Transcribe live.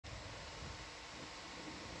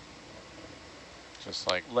Just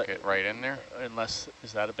like get right in there? Unless,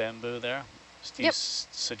 is that a bamboo there? Steve's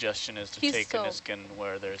suggestion is to take a Niskin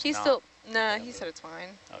where there's not. Nah, he said it's fine.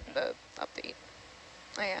 Okay. The update.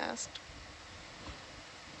 I asked.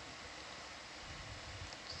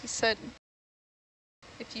 He said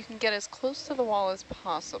if you can get as close to the wall as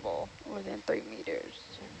possible. Within 3 meters.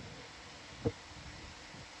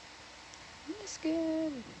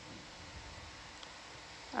 Niskin.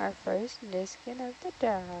 Our first Niskin of the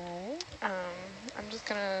day. I'm just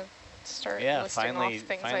gonna start listing off things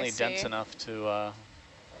I see. Finally dense enough to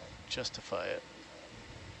justify it.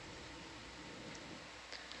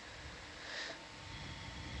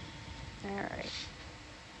 All right.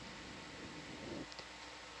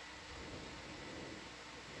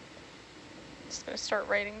 Just gonna start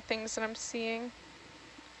writing things that I'm seeing.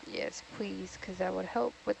 Yes, please, because that would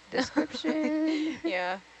help with the description.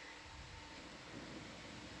 Yeah.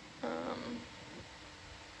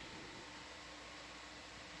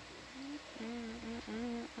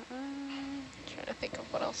 Trying to think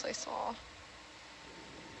of what else I saw.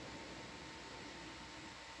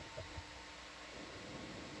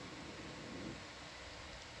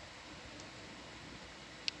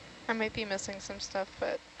 I might be missing some stuff,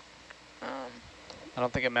 but I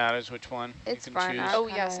don't think it matters which one. It's you can fine. choose. Oh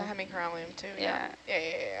yes, a hemicorallium too. Yeah.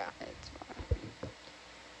 Yeah. It's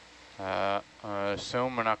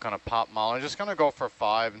Assume we're not going to pop molly. I'm just going to go for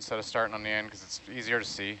 5 instead of starting on the end because it's easier to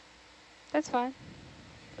see. That's fine.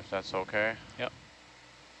 If that's okay. Yep.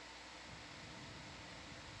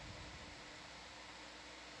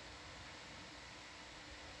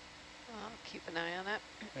 I'll keep an eye on it.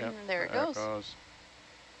 Yep. There it goes.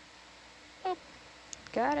 Oh,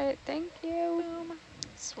 got it. Thank you. Boom.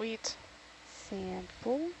 Sweet.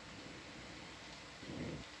 Sample.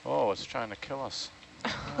 Oh, it's trying to kill us.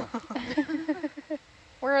 Oh.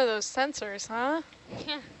 Where are those sensors, huh?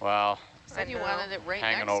 Wow. Said you wanted it right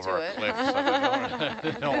Hanging next over to a it. cliff, so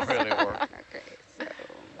they don't really work. Okay, so.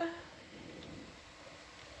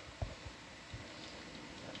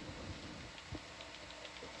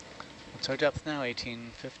 What's our depth now?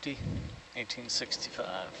 1850?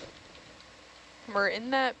 1865. We're in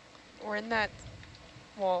that,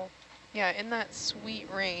 well, yeah, in that sweet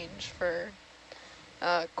range for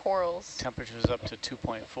corals. Temperature's up to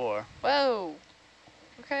 2.4. Whoa.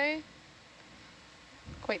 Okay.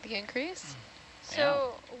 Quite the increase.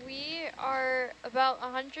 So we are about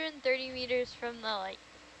 130 meters from the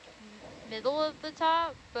middle of the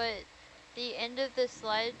top, but the end of the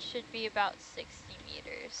sled should be about 60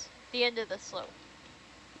 meters. The end of the slope.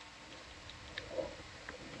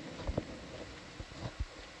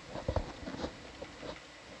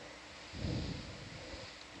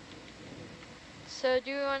 So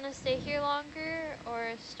do we want to stay here longer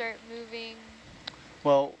or start moving?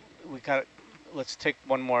 Well, let's take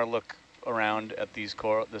one more look around at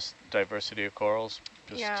this diversity of corals,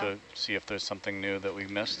 just to see if there's something new that we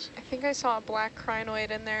missed. I think I saw a black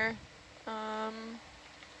crinoid in there.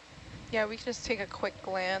 Yeah, we can just take a quick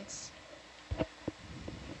glance.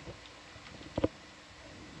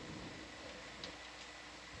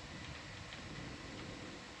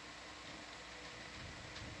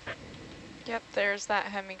 Yep, there's that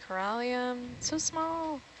hemicorallium. So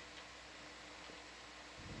small.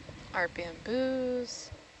 Our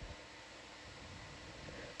bamboos.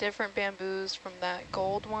 Different bamboos from that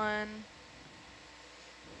gold one.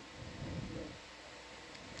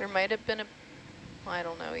 There might have been I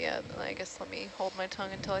don't know yet. I guess let me hold my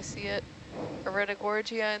tongue until I see it. A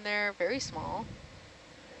chrysogorgia in there, very small.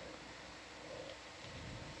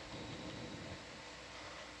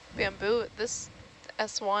 Bamboo, this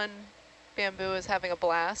S1 bamboo is having a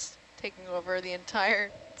blast, taking over the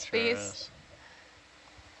entire space.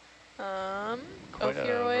 Quite a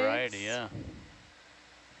variety, yeah.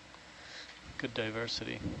 Good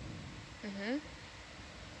diversity. Mm-hmm.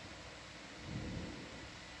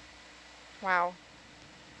 Wow.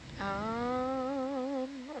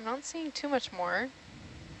 I'm not seeing too much more.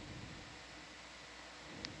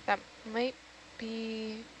 That might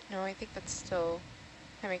be, no, I think that's still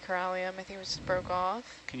hemicorallium. I think it just broke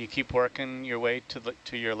off. Can you keep working your way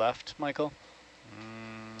to your left, Michael?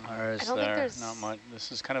 Or is there not much?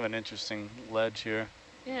 This is kind of an interesting ledge here.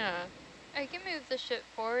 Yeah. I can move the ship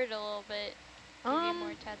forward a little bit. Give you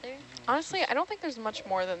more tether. Honestly, I don't think there's much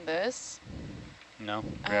more than this. No.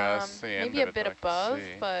 Yeah, that's the end maybe of a it bit that I can above,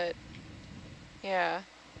 see. but yeah,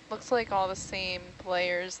 looks like all the same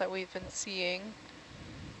layers that we've been seeing.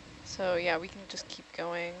 So yeah, we can just keep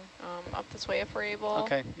going up this way if we're able.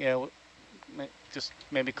 Okay, yeah, just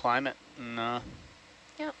maybe climb it. And,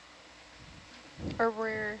 Yep.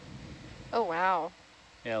 Or oh wow.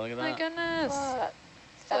 yeah, look at that. My goodness.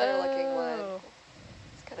 Better looking lead.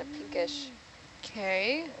 kind of pinkish.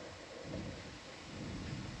 Okay.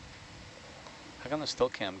 How come the still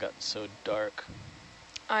cam got so dark?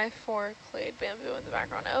 I4 clade bamboo in the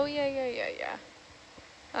background. Oh, yeah.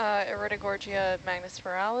 Iridogorgia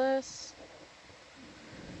magnispiralis.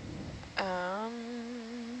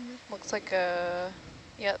 Looks like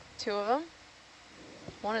yep, 2 of them.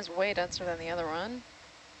 One is way denser than the other one.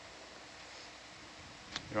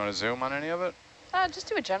 You want to zoom on any of it? Just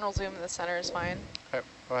do a general zoom in the center is fine. Okay,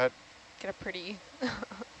 go ahead. Get a pretty,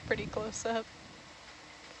 pretty close up.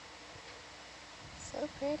 So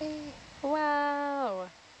pretty. Wow.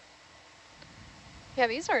 Yeah,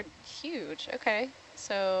 these are huge. Okay,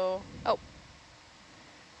 so, oh.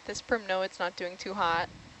 This primnoid's not doing too hot,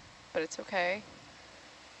 but it's okay.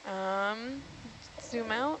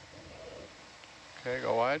 Zoom out. Okay,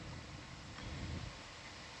 go wide.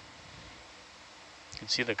 You can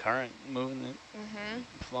see the current moving,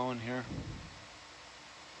 flowing here.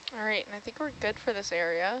 All right, and I think we're good for this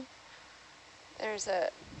area. There's a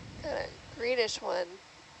kind of greenish one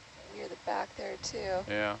near the back there too.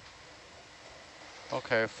 Yeah.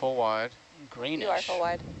 Okay, full wide. Greenish. You are full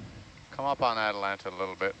wide. Come up on Atalanta a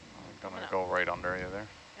little bit. I'm gonna go right under you there.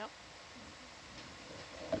 Yep.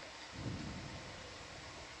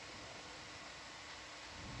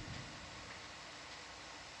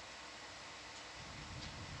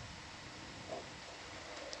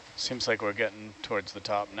 Seems like we're getting towards the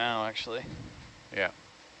top now, actually. Yeah.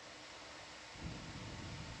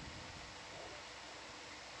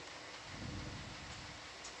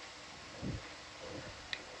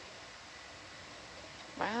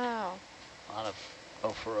 Wow. A lot of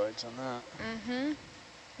ophoroids on that.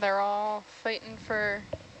 They're all fighting for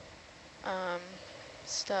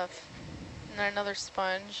stuff. And then another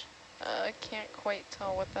sponge. I can't quite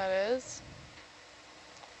tell what that is.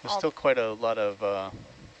 There's still quite a lot of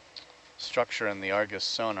structure in the Argus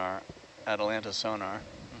sonar, Atalanta sonar.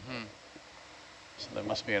 So there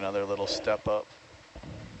must be another little step up,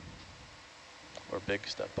 or big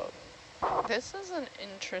step up. This is an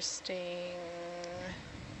interesting...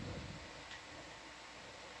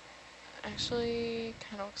 Actually,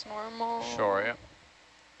 kind of looks normal. Sure, yeah.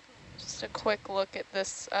 Just a quick look at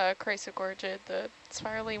this chrysogorgid, the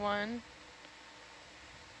spirally one.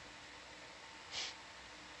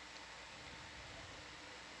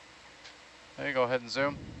 Hey, go ahead and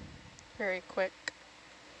zoom. Very quick.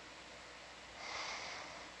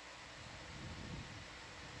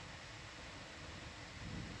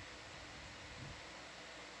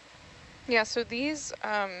 Yeah, so these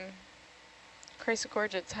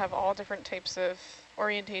chrysogorgids have all different types of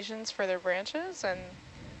orientations for their branches, and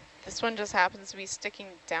this one just happens to be sticking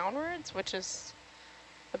downwards, which is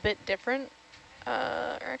a bit different.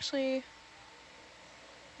 Actually,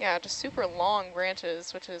 yeah, just super long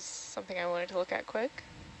branches, which is something I wanted to look at quick.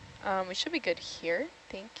 We should be good here.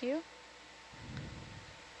 Thank you.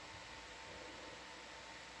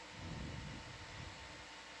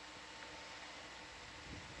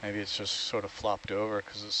 Maybe it's just sort of flopped over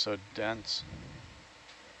because it's so dense.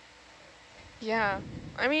 Yeah,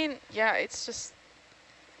 I mean, yeah, it's just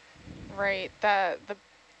right that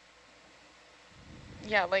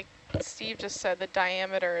yeah, like Steve just said, the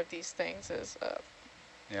diameter of these things is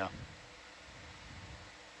Yeah.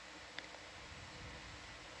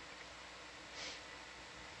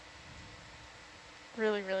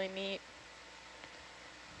 really, really neat.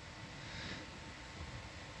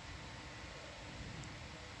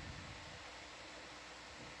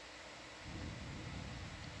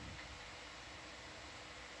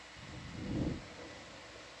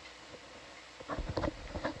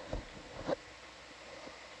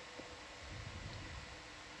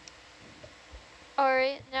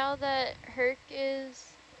 Alright, now that Herc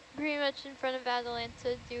is pretty much in front of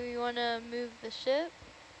Atalanta, do we want to move the ship?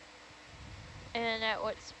 And at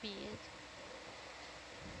what speed?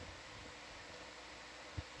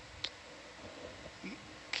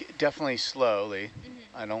 Definitely slowly.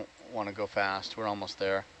 I don't want to go fast. We're almost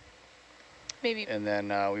there. Maybe. And then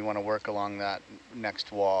we want to work along that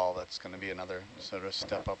next wall. That's going to be another sort of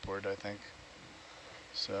step upward, I think.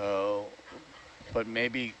 So, but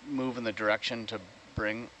maybe move in the direction to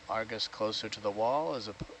bring Argus closer to the wall. Is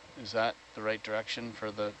that the right direction for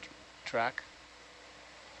the track?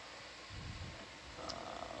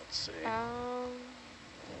 Let's see.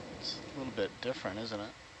 It's a little bit different, isn't it?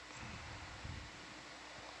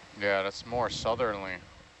 Yeah, that's more southerly.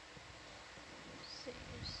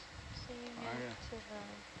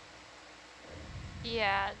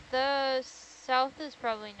 Yeah, the south is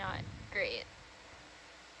probably not great.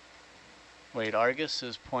 Wait, Argus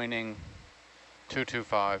is pointing...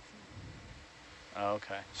 225. Oh,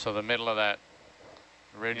 okay. So the middle of that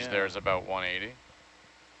ridge Yeah. there is about 180.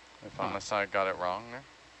 Huh. Unless I got it wrong there.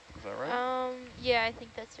 Is that right? Yeah, I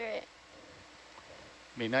think that's right.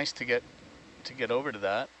 Be nice to get over to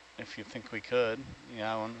that if you think we could.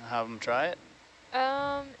 Yeah, want to have them try it.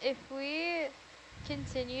 If we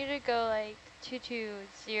continue to go like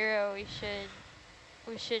 220,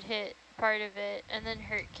 we should hit part of it, and then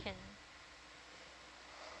Herc can.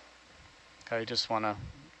 I just want to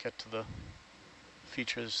get to the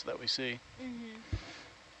features that we see.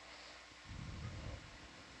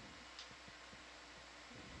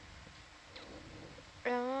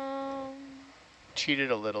 Cheat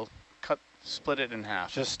it a little. Split it in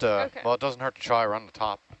half. Just, Okay. well, it doesn't hurt to try run the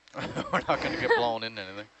top. We're not going to get blown into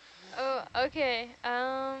anything. Oh, okay.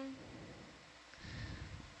 Let's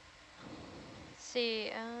see.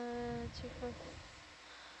 2, 4.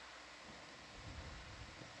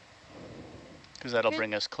 Because that'll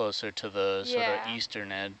bring us closer to the sort of Yeah.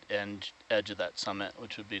 eastern edge of that summit,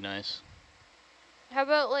 which would be nice. How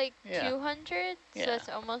about like Yeah. 200? Yeah. So it's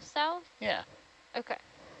almost south? Yeah, Okay.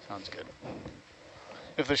 sounds good.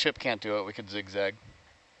 If the ship can't do it, we could zigzag.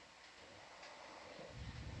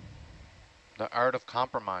 The art of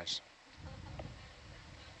compromise.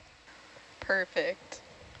 Perfect.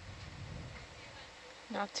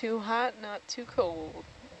 Not too hot, not too cold.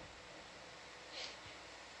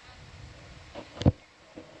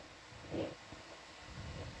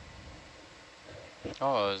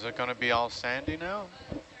 Oh, is it going to be all sandy now?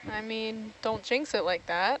 I mean, don't jinx it like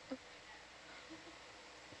that.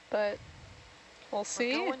 But we'll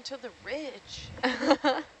see. We're going to the ridge.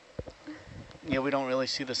 Yeah, we don't really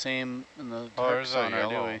see the same in the Oh, dark there's a sonar, do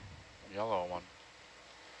yellow, we? yellow one.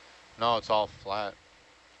 No, it's all flat.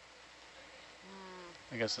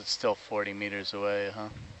 I guess it's still 40 meters away, huh?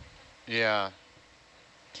 Yeah.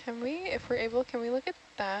 Can we, if we're able, can we look at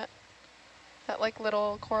that? That like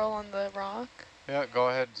little coral on the rock? Yeah, go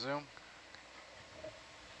ahead, zoom.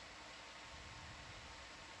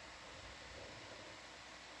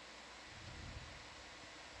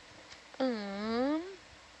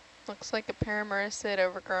 Looks like a paramurecid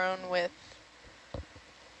overgrown with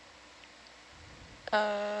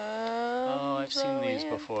Oh, I've seen these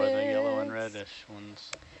before, the yellow and zoanthids. reddish ones.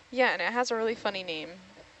 Yeah, and it has a really funny name.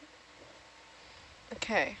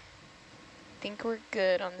 Okay. Think we're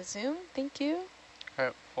good on the zoom. Thank you.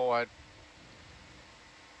 Okay, full wide.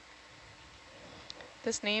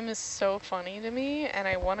 This name is so funny to me, and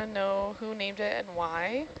I want to know who named it and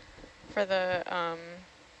why for the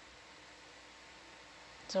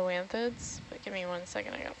zoanthids. But give me 1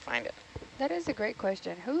 second, I gotta find it. That is a great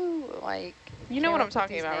question. Who, like, You know came what up I'm with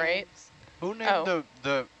talking these about, right? names? Who named Oh.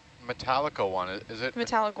 the Metallica one? Is it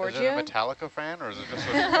Metallogorgia? Is it a Metallica fan, or is it just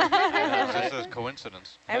a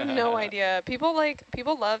coincidence? I have no idea. People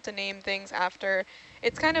love to name things after.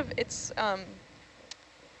 It's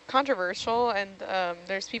controversial, and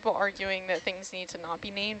there's people arguing that things need to not be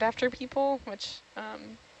named after people, which I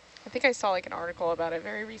think I saw like an article about it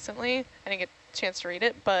very recently. I didn't get a chance to read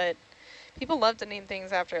it, but people love to name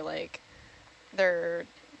things after like their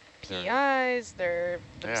PIs,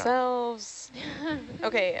 themselves.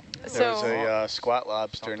 Okay, There so was a squat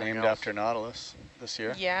lobster Something named else. after Nautilus this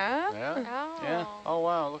year. yeah. Yeah. Oh. Yeah. Oh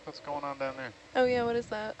wow, look what's going on down there. Oh yeah, what is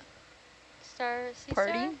that? Sea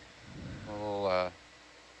Party? star? A little A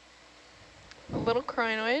little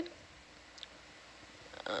crinoid.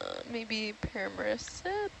 Maybe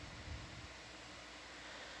paramurecid.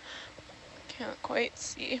 Can't quite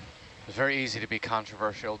see. It's very easy to be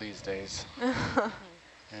controversial these days.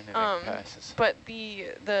 Anything passes. But the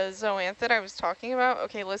zoanthid I was talking about,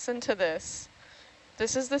 okay, listen to this.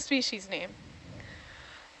 This is the species name.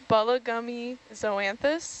 Bullagummy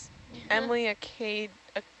zoanthus, Emily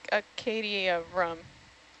acadiarum.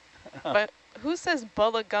 But who says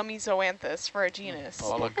Bullagummy zoanthus for a genus?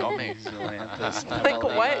 Bullagummy. Zoanthus. Like,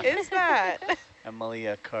 what is that?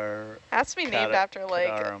 Emilia Has to be named after, like,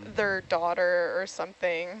 catarum. their daughter or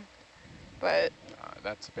something. But,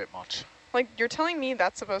 That's a bit much. like, you're telling me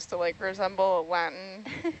that's supposed to, like, resemble a Latin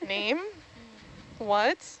name?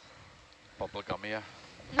 What? Bubblegumia.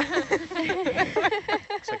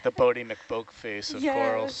 It's like the Bodie McBokeface of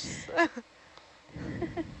corals.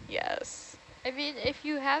 Yes. I mean, if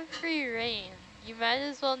you have free reign, you might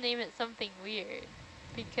as well name it something weird.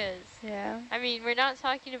 Because, Yeah. I mean, we're not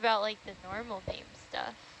talking about like the normal name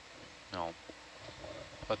stuff. No.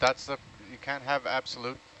 But you can't have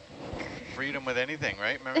absolute freedom with anything,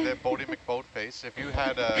 right? Remember that Bodie McBoatface? If you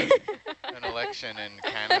had an election in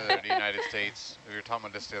Canada or the United States, we were talking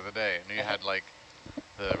about this the other day, and you had like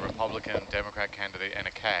the Republican, Democrat candidate and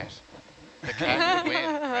a cat, the cat would win,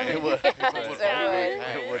 right? It would. People would vote for the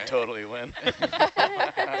cat, It would right? totally win.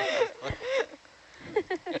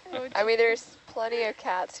 Oh, I mean, there's plenty of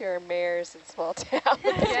cats who are mayors in small towns.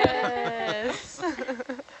 yes.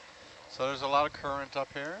 So there's a lot of current up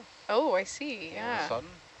here. Oh, I see. All of a Yeah. sudden.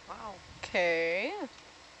 Wow. Okay.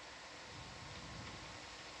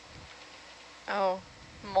 Oh,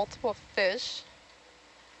 multiple fish.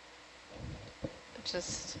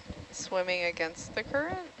 Just swimming against the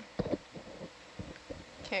current.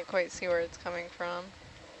 Can't quite see where it's coming from.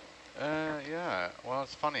 Yeah. Well,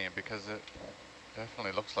 it's funny because it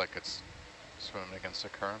definitely looks like it's swimming against the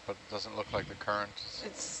current, but it doesn't look like the current is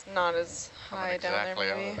It's not as coming high down there,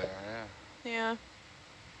 exactly out maybe. of there. Yeah. Yeah.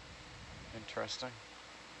 Interesting.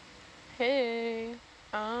 Hey.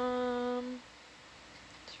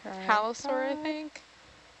 Halosaur, I think.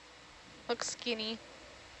 Looks skinny.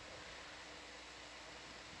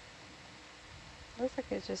 Looks like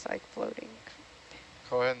it's just like floating.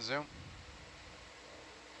 Go ahead and zoom.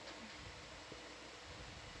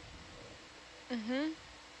 Mm-hmm.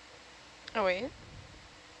 Oh, wait.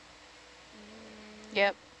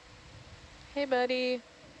 Yep. Hey, buddy.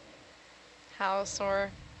 Halosaur.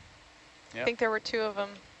 I Yep. think there were 2 of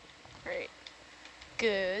them. Great.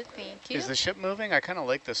 Good, thank you. Is the ship moving? I kind of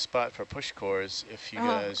like this spot for push cores if you Oh.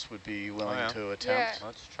 guys would be willing yeah. to attempt. Yeah.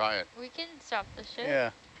 Let's try it. We can stop the ship.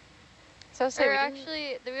 Yeah. So say Or we didn't-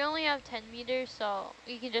 actually, we only have 10 meters, so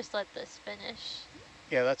we can just let this finish.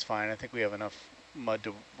 Yeah, that's fine. I think we have enough mud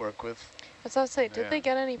to work with. What's I say? Did Yeah. they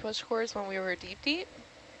get any push cores when we were deep?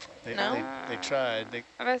 No? They tried. They,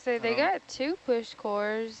 I'm about to say they Um, got 2 push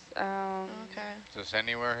cores. Okay. Is this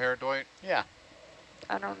anywhere here, Dwight? yeah.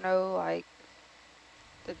 I don't know like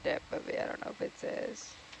the depth of it. I don't know if it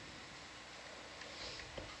says.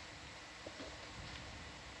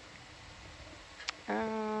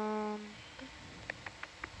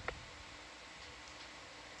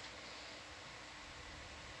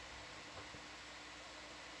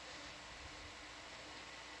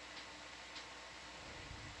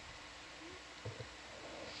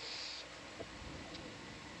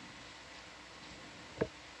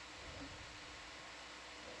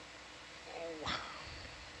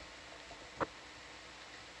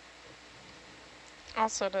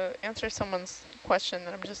 Also, to answer someone's question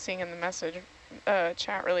that I'm just seeing in the message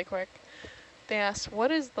chat really quick, they asked,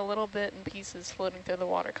 what is the little bit and pieces floating through the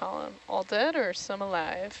water column? All dead or some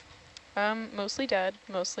alive? Mostly dead,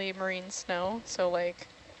 mostly marine snow, so like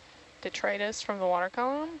detritus from the water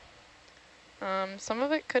column. Some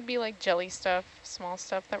of it could be like jelly stuff, small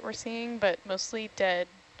stuff that we're seeing, but mostly dead,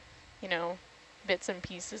 you know, bits and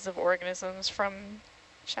pieces of organisms from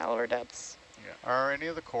shallower depths. Are any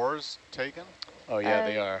of the cores taken? Oh, yeah,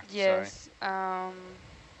 they are. Yes.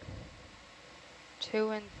 2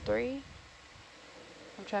 and 3.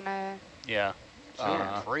 I'm trying to. Yeah. 2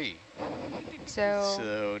 and 3. So,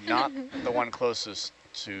 So not the one closest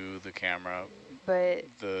to the camera, but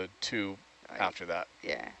the 2 after that.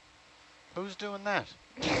 yeah. Who's doing that?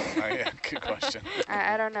 Oh, yeah, good question.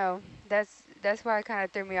 I don't know. That's why it kind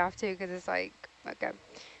of threw me off too, because it's like, okay.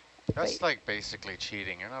 That's Wait. like basically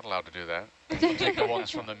cheating. You're not allowed to do that. Take the ones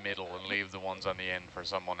from the middle and leave the ones on the end for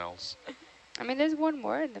someone else. I mean, there's one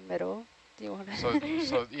more in the middle. Do you want to?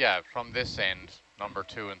 So yeah, from this end, number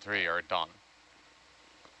 2 and 3 are done.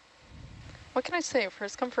 What can I say?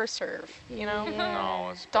 First come, first serve, you know? No,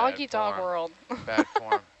 it's Dog bad eat dog form. world. Bad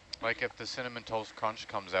form. Like if the Cinnamon Toast Crunch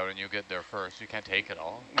comes out and you get there first, you can't take it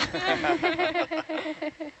all. I'm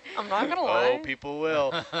not gonna lie. Oh, people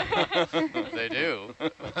will. They do.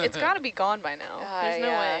 It's got to be gone by now. There's no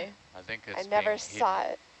yeah. way. I think it's I never being saw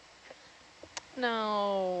hidden. it.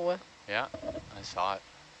 No. Yeah, I saw it.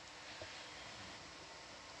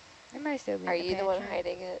 It might still be. Are in the you the one pantry.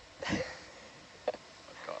 hiding it?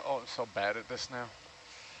 God, oh, I'm so bad at this now.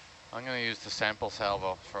 I'm gonna use the sample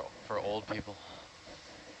salvo for old people.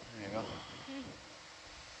 There you go.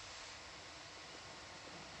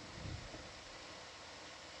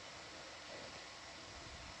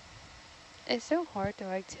 It's so hard to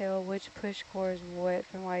like tell which push core is what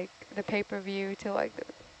from like the pay-per-view to like the.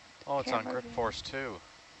 Oh, it's on Camera grip view. force too.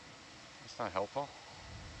 That's not helpful.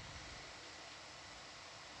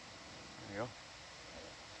 There you go.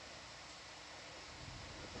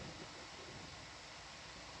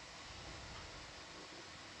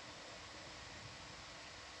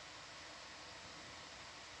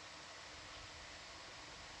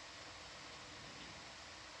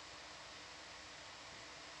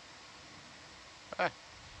 Hey.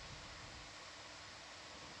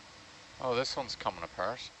 Oh, this one's coming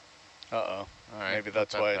apart. Uh-oh. All right, Maybe put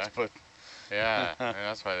that's that why it's back. put. Yeah, maybe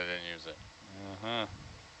that's why they didn't use it. Uh-huh.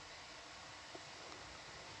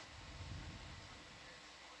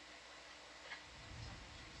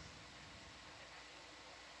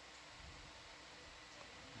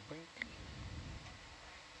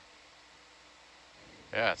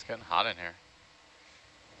 Yeah, it's getting hot in here.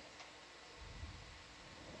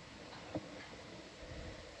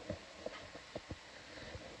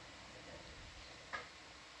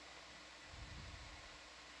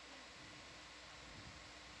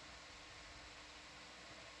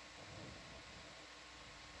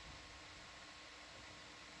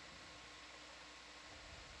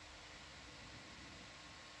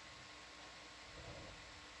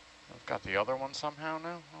 I've got the other one somehow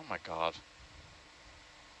now? Oh my god.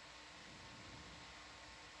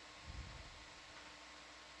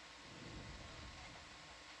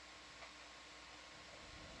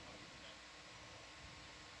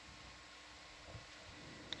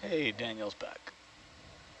 Hey, Daniel's back.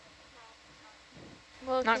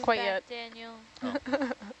 Welcome quite back, yet. Daniel.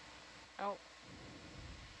 Oh.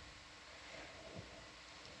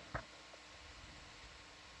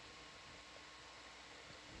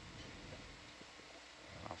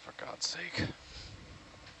 Oh, for God's sake.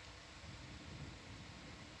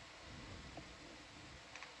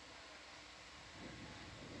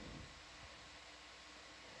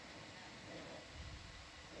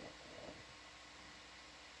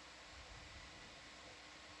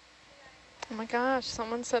 Oh my gosh,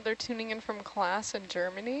 someone said they're tuning in from class in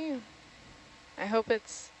Germany. I hope the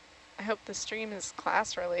stream is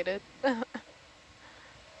class related.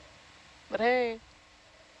 But hey.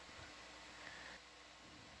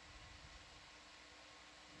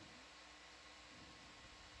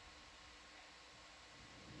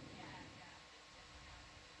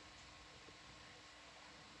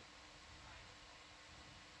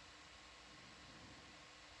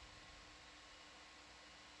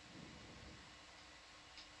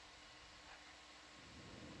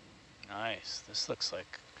 Nice. This looks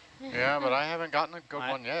like. Yeah, but I haven't gotten a good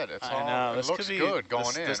one yet. It's I know. It looks good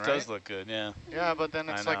going in, This right? does look good, yeah. Yeah, but then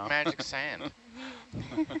it's I like know. magic sand.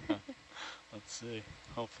 Let's see.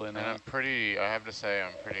 Hopefully And not. I have to say,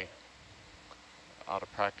 I'm pretty out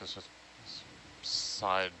of practice with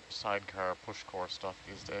sidecar push core stuff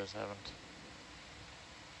these days. Haven't.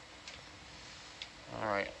 All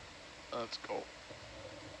right, let's go.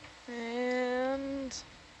 And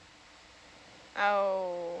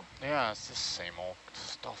oh. Yeah, it's the same old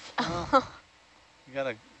stuff. You got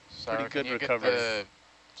a Sarah, pretty good can you recovery. get the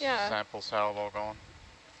Yeah. sample salvo going?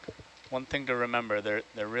 One thing to remember,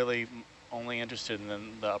 they're really only interested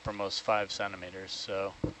in the uppermost 5 centimeters.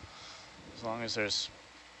 So as long as there's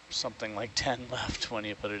something like 10 left when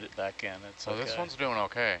you put it back in, it's So okay. this one's doing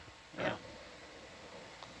okay, Yeah.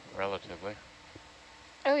 relatively.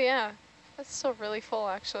 Oh yeah, that's still really full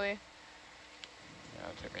actually. Yeah,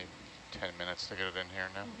 it took me 10 minutes to get it in here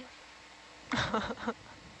now. There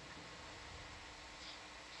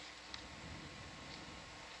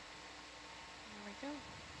we go.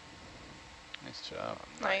 Nice job.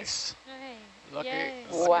 Nice. Hey. Lucky. Yay.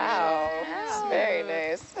 Wow, Wow. very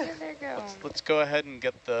nice. There you go. Let's go ahead and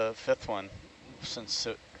get the 5th one, since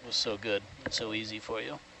it was so good and so easy for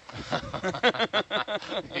you.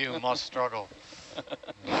 You must struggle.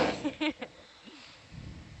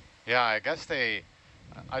 Yeah, I guess I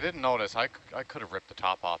didn't notice. I could have ripped the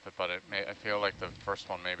top off it, but I feel like the first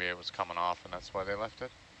one, maybe it was coming off and that's why they left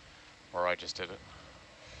it. Or I just did it.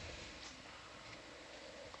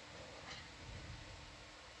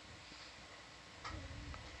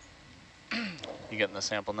 You getting the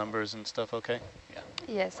sample numbers and stuff okay? Yeah.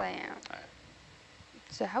 Yes, I am. Alright.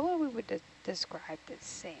 So how would we describe this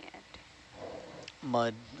sand?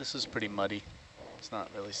 Mud. This is pretty muddy. It's not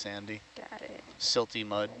really sandy. Got it. Silty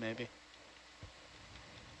mud, maybe.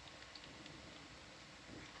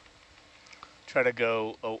 Try to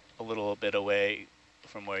go a little bit away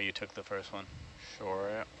from where you took the first one. Sure,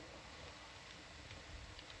 yeah.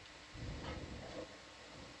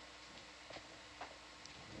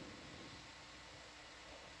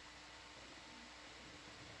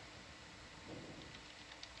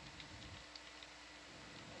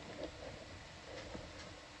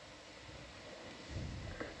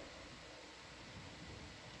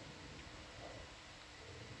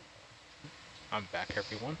 I'm back,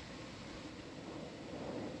 everyone.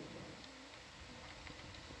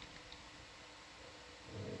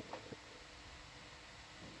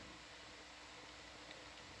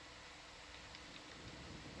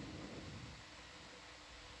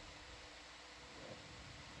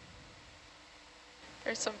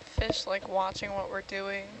 There's some fish like watching what we're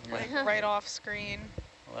doing, like right off screen.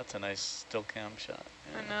 Well, that's a nice still cam shot.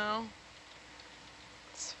 I know.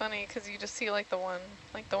 It's funny because you just see like the one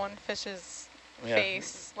fish's Yeah.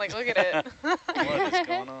 face. Like, look at it. What is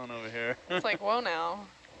going on over here? It's like, whoa now.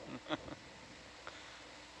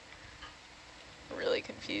 Really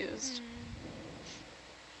confused.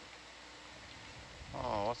 Oh,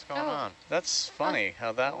 What's going Oh. on? That's funny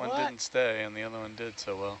how that one What? didn't stay and the other one did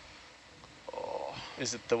so well. Oh.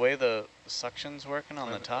 Is it the way the suction's working on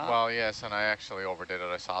the top? Well, yes, and I actually overdid it.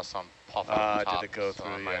 I saw some puff out the top. Did it go so I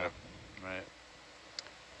through? might Yeah. have- Right.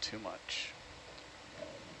 Too much.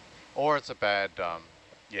 Or it's a bad,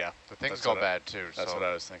 Yeah. the things That's go what I- bad too. That's so what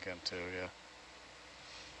I was thinking too, yeah.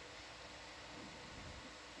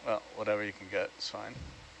 Well, whatever you can get is fine.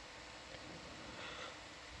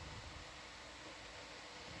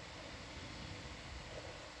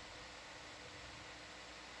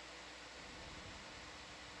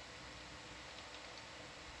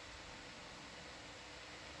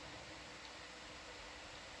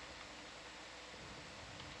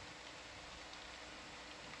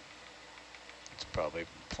 It's probably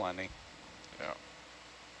plenty. Yeah.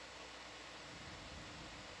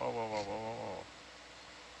 Whoa, whoa, whoa, whoa, whoa,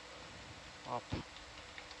 whoa. Up.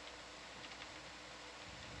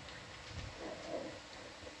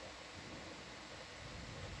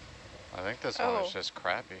 I think this one is Oh. just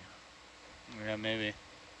crappy. Yeah, maybe.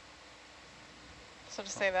 So to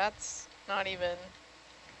say that's not even.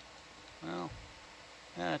 Well,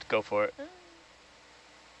 yeah, go for it.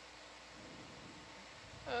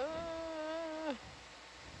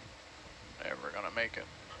 Never gonna make it.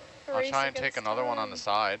 A I'll race try and take against another one on the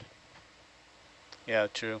time. side. Yeah,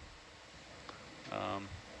 true.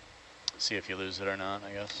 See if you lose it or not,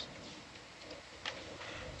 I guess.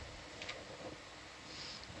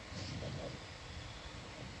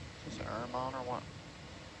 Is it Ermon or what?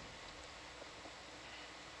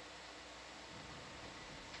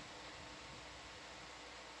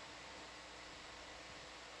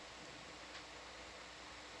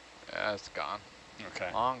 Yeah, it's gone.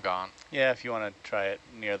 Okay. Long gone. Yeah, if you want to try it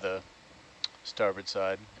near the starboard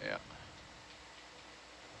side. Yeah.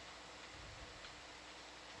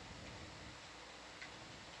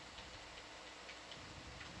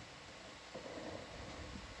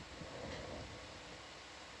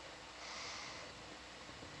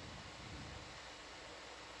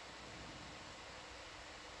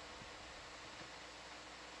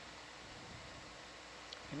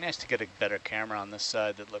 It'd be nice to get a better camera on this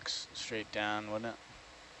side that looks straight down, wouldn't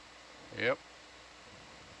it? Yep.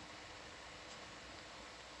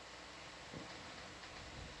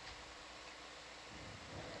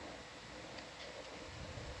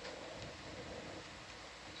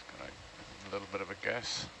 Just gonna a little bit of a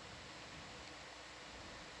guess.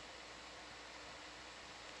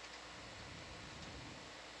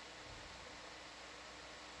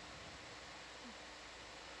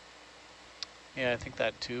 Yeah, I think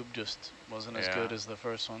that tube just wasn't as good Yeah. as the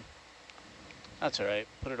first one. That's all right.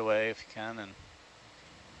 Put it away if you can. And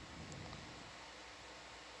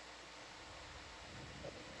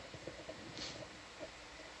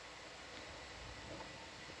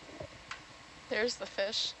There's the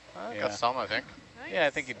fish. I Yeah. got some, I think. Nice. yeah, I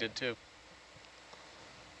think you did too.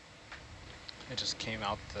 It just came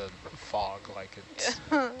out the fog like it's...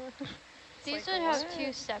 These like, would have what?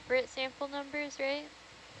 2 separate sample numbers, right?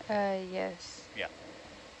 Yes.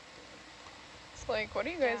 It's like, what are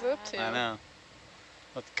you guys up to? I know.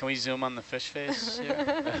 Can we zoom on the fish face here?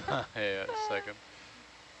 Hey, a second.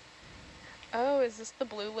 Oh, is this the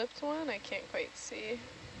blue-lipped one? I can't quite see.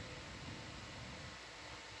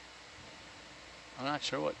 I'm not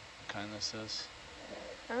sure what kind this is.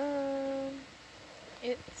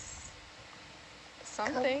 It's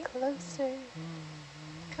something. Come closer.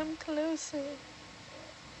 Come closer.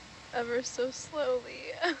 Ever so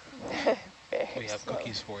slowly. Very We have slow.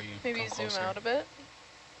 cookies for you. Maybe Come zoom closer. out a bit.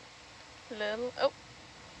 Little. Oh,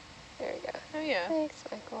 There you go. oh yeah. Thanks,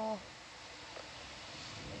 Michael.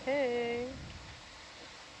 Hey.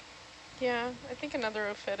 Yeah, I think another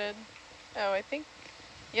row fitted. Oh, I think.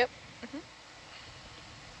 Yep.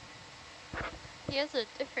 He has a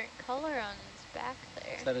different color on his back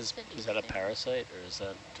there. Is that It's is that a interesting. parasite or is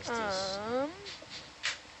that just his?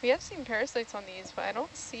 We have seen parasites on these, but I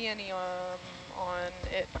don't see any on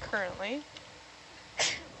it currently.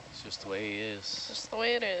 It's just the way he is. Just the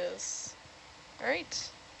way it is. All right.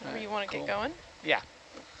 Whenever Alright, you want to cool. get going. Yeah.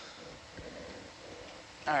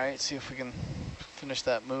 All right, see if we can finish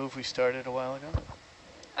that move we started a while ago.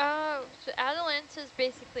 So Adelance is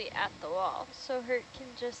basically at the wall, so Hurt can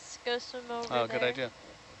just go swim over Oh, there. good idea.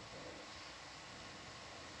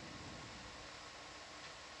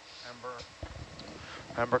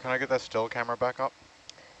 Amber, can I get that still camera back up?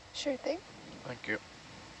 Sure thing. Thank you.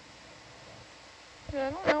 Yeah,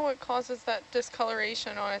 I don't know what causes that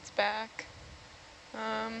discoloration on its back.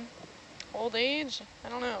 Old age? I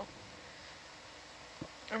don't know.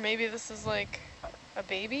 Or maybe this is like a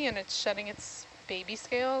baby and it's shedding its baby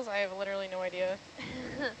scales. I have literally no idea.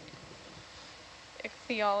 It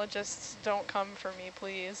ichthyologists, don't come for me,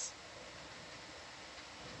 please.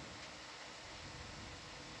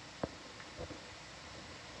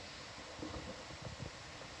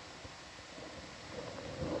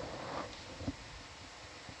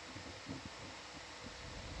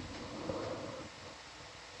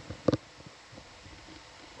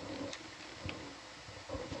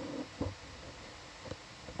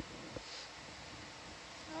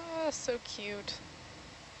 Oh, so cute.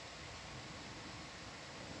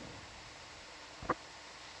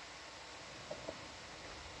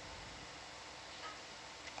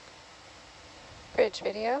 Bridge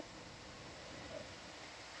video.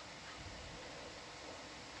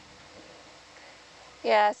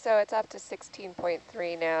 Yeah, so it's up to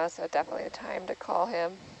 16.3 now, so definitely the time to call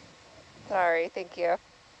him. Sorry, thank you.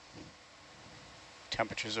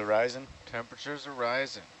 Temperatures are rising. Temperatures are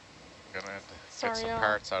rising. I'm gonna have to Sorry, get some y'all.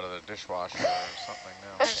 parts out of the dishwasher or something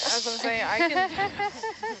I now. was gonna say,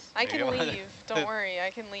 I can leave. Don't worry,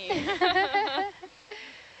 I can leave.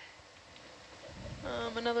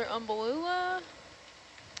 Another umbellula.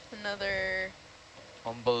 Another.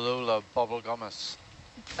 Umbellula bubblegummus.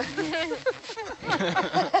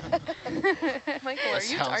 Michael, are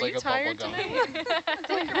you sounds like a tired bubble gum. tonight? I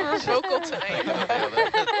feel like you're more vocal tonight.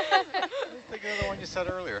 Think of the one you said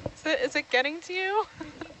earlier. Is it getting to you?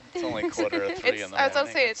 It's only 2:45 in the morning. I was about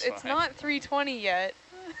to say, it's fine. not 3:20 yet,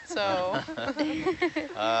 so.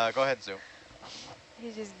 Go ahead, Zoom.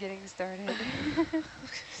 He's just getting started.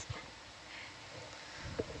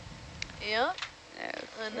 Yep,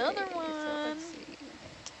 another So one. let's see.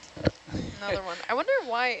 Another one. I wonder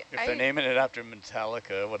why. If they're naming it after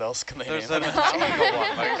Metallica, what else can they There's name a it? Metallica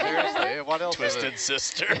one. Like, seriously, what else is Twisted it?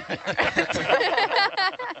 Sister.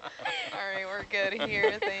 All right, we're good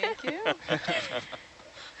here. Thank you.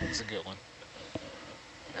 It's a good one.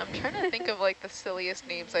 I'm trying to think of like the silliest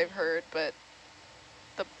names I've heard, but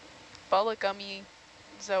the Bullagummy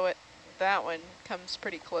zoet, that one comes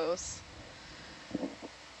pretty close.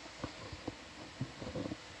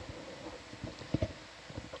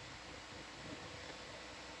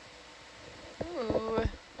 Ooh.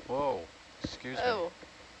 Whoa, excuse me. Oh.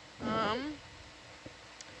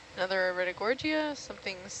 Another Iridogorgia,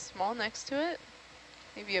 something small next to it.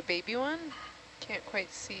 Maybe a baby one. Can't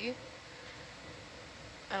quite see.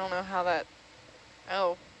 I don't know how that.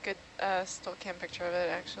 Oh, good. Still cam picture of it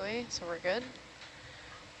actually, so we're good.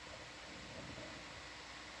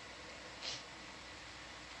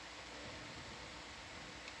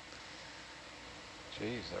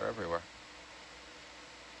 Jeez, they're everywhere.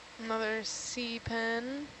 Another sea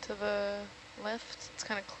pen to the left. It's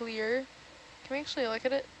kind of clear. Can we actually look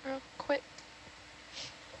at it real quick?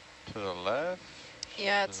 To the left?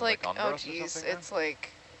 Yeah, Is it's it, like, under oh us or geez, something it's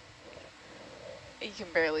like, you can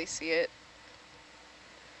barely see it.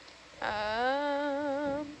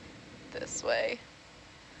 This way.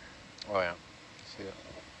 Oh yeah, see it.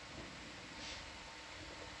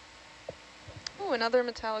 Ooh, another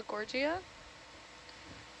Metallogorgia.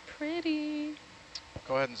 Pretty.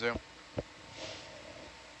 Go ahead and zoom.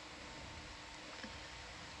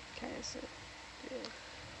 Okay, so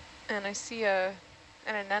And I see an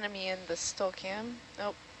anemone in the still cam.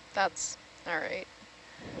 Nope, that's all right.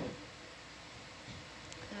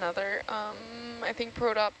 Another, I think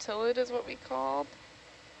Protoptilid is what we called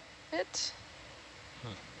it.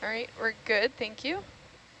 All right, we're good, thank you.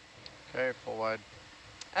 Okay, full wide.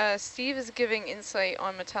 Steve is giving insight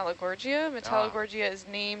on Metallogorgia. Metallogorgia is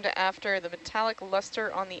named after the metallic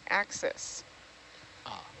luster on the axis.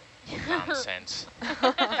 Ah, Nonsense.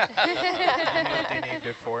 what they named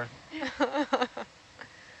it for.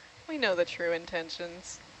 We know the true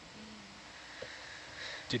intentions.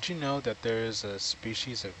 Did you know that there is a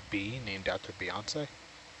species of bee named after Beyonce?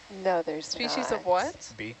 No, there's Species not. of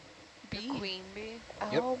what? Bee. Bee. Queen bee.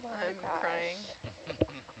 Oh my I'm gosh. crying.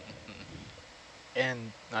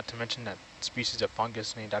 And not to mention that species of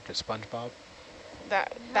fungus named after SpongeBob.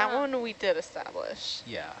 That Yeah. one we did establish.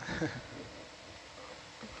 Yeah.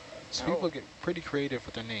 So Oh. people get pretty creative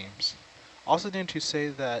with their names. Also, didn't you say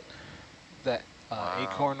that Wow.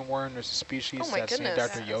 acorn worm is a species Oh my that's named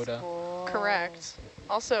goodness. after that's Yoda? cool. Correct.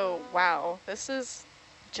 Also, wow, this is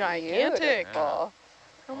gigantic. Beautiful.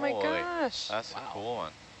 Oh my Holy, gosh. That's Wow. a cool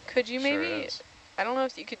one. Could you Sure maybe, is. I don't know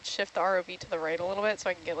if you could shift the ROV to the right a little bit so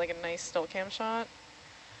I can get like a nice still cam shot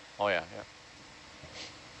Oh yeah, yeah.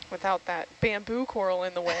 without that bamboo coral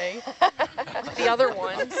in the way. The other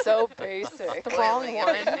one. So basic. The wrong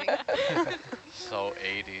one. So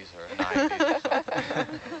 80s or 90s or something.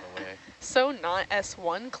 The way. So not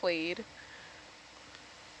S1 clade.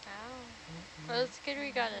 Wow. Well, it's good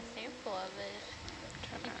we got a sample of it.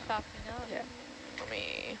 Keeps popping up. Yeah. Let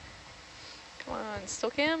me Come on, still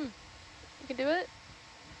cam. You can do it.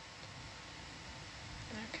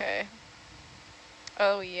 Okay.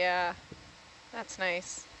 Oh yeah, that's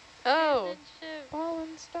nice. Oh, Ship.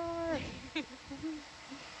 fallen star.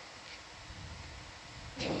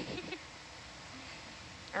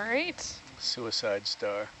 All right. Suicide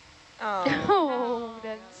star. Oh, Oh,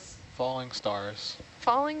 that's Falling stars.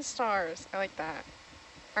 falling stars. I like that.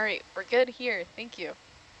 All right, we're good here. Thank you.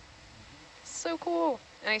 So cool.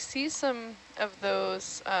 And I see some of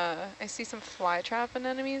those, I see some fly trap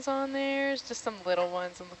anemones on there. It's just some little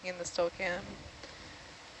ones. I'm looking in the still cam.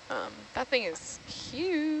 That thing is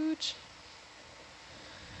huge.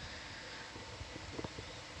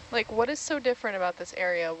 Like, what is so different about this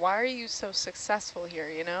area? Why are you so successful here,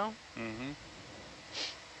 you know? Mm-hmm.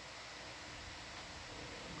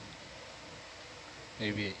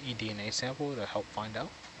 Maybe an eDNA sample to help find out.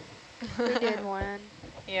 we did one.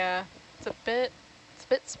 Yeah, it's a bit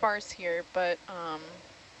sparse here, but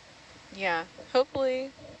yeah, hopefully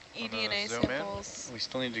eDNA zoom in? samples. We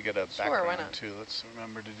still need to get a Sure, why background not? too. Let's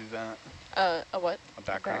remember to do that. A what? A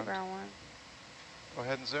background. Background one. Go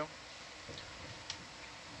ahead and zoom.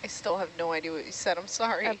 I still have no idea what you said. I'm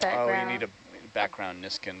sorry. A Oh, background. you need a background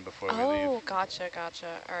Niskin before we Oh, leave. gotcha.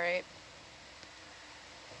 All right.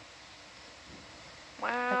 I feel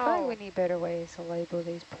Wow. like we need better ways to label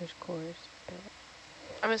these push cores. But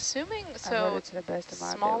I'm assuming I wrote so. it to the best of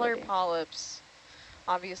my Smaller ability. polyps,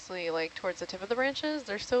 obviously, like towards the tip of the branches,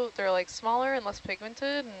 they're like smaller and less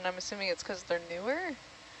pigmented, and I'm assuming it's because they're newer,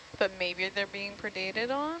 but maybe they're being predated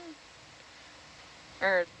on,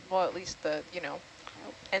 or well, at least the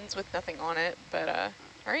ends with nothing on it. But all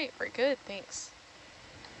right, we're good. Thanks.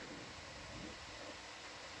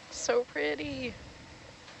 So pretty.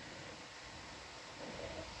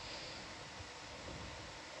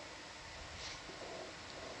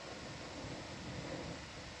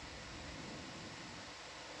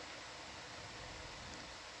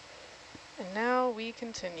 And now we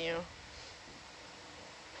continue.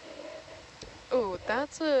 Oh,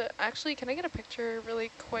 actually, can I get a picture really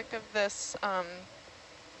quick of this,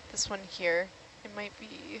 this one here? It might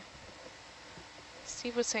be,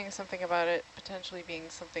 Steve was saying something about it potentially being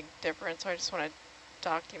something different, so I just want to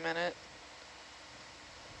document it.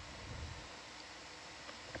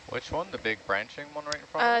 Which one? The big branching one right in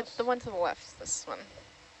front of us? The one to the left, this one.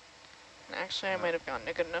 And actually, I might have gotten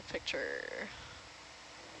a good enough picture.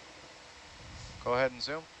 Go ahead and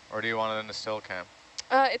zoom. Or do you want it in the still cam?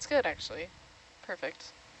 It's good, actually.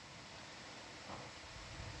 Perfect.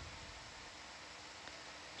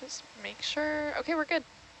 Just make sure. Okay, we're good.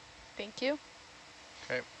 Thank you.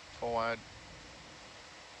 Okay, full wide.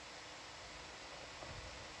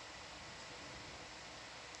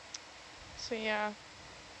 So yeah,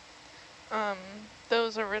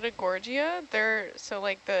 those Iridogorgia, so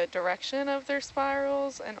like the direction of their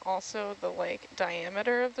spirals and also the like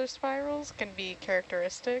diameter of their spirals can be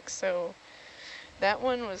characteristic. So that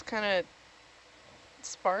one was kind of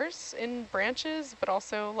sparse in branches, but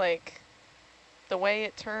also like the way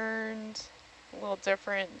it turned a little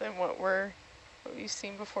different than what we've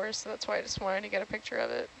seen before. So that's why I just wanted to get a picture of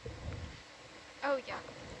it. Oh, yeah.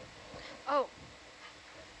 Oh.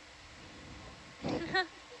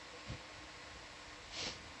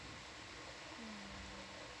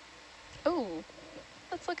 Oh,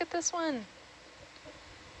 let's look at this one.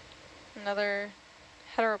 Another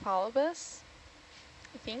heteropolybus,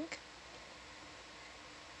 I think.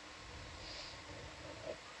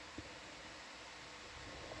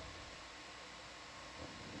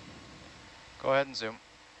 Go ahead and zoom.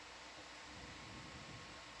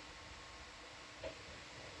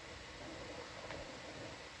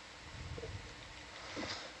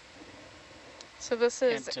 So this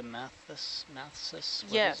is Anthomathis? What is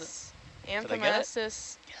yes, Did I get it?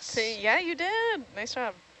 Anthomathis. Yes. Yeah, you did. Nice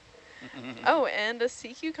job. Oh, and a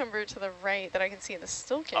sea cucumber to the right that I can see in the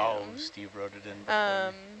still cam. Oh, Steve wrote it in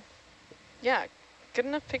before. Yeah, good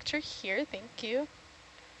enough picture here. Thank you.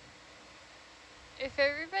 If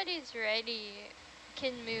everybody's ready,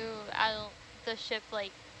 can move out the ship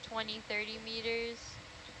like 20, 30 meters.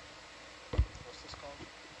 What's this called?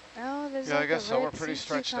 Oh, there's Yeah, I like guess a so. We're red pretty sea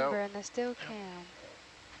stretched cucumber out. in the still cam.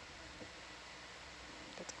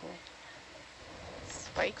 That's cool.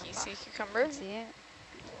 Spiky sea cucumber. See it?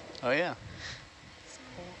 Oh, yeah. It's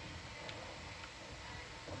cool.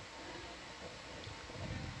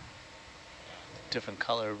 Different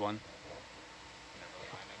colored one.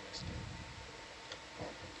 Never mind, I missed it.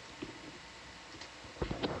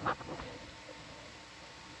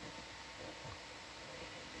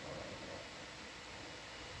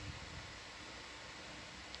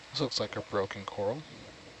 This looks like a broken coral.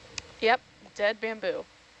 Yep, dead bamboo.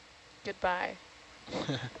 goodbye.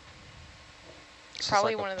 It's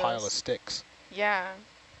Probably just like one a of pile those. of sticks. Yeah.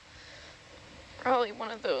 Probably one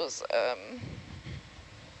of those,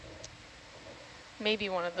 maybe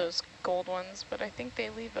one of those gold ones, but I think they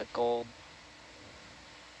leave a gold.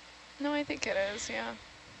 No, I think it is, yeah.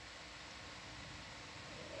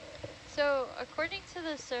 So according to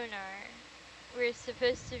the sonar, we're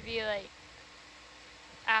supposed to be like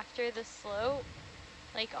after the slope,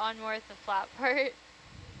 like on more of the flat part.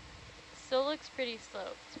 Still looks pretty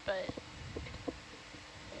sloped, but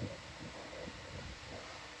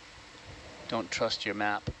Don't trust your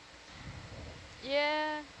map.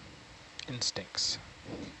 yeah, Instincts.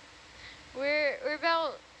 we're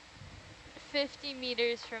about 50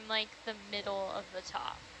 meters from like the middle of the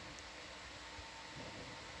top.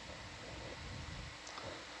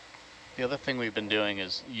 The other thing we've been doing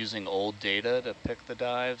is using old data to pick the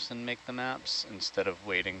dives and make the maps instead of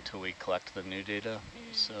waiting till we collect the new data.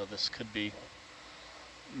 So this could be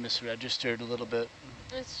misregistered a little bit.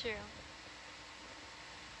 That's true.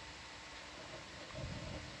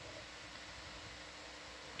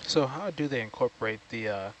 So how do they incorporate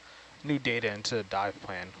the new data into the dive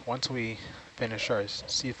plan? Once we finish our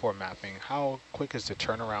C4 mapping, how quick is the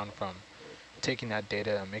turnaround from taking that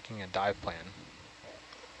data and making a dive plan?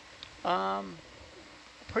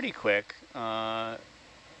 Pretty quick. The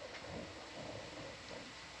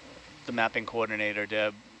mapping coordinator,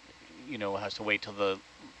 Deb, has to wait till the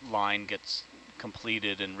line gets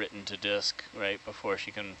completed and written to disk, right, before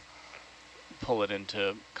she can pull it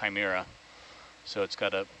into Chimera. So it's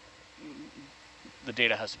got the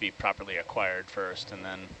data has to be properly acquired first, and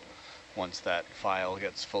then once that file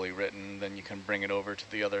gets fully written, then you can bring it over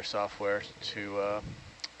to the other software to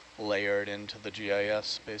layer it into the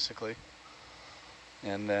GIS, basically.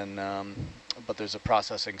 And then, but there's a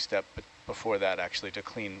processing step before that actually to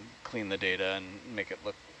clean the data and make it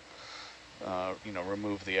look,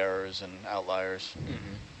 remove the errors and outliers.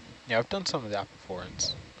 Mm-hmm. Yeah, I've done some of that before.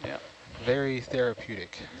 It's very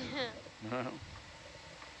therapeutic.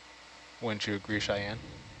 Wouldn't you agree, Cheyenne?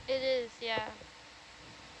 It is, yeah.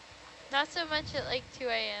 Not so much at like 2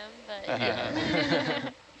 a.m., but Yeah.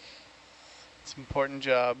 It's an important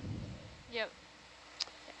job. yep.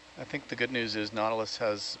 I think the good news is Nautilus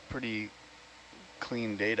has pretty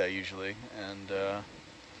clean data usually, and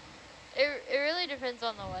It really depends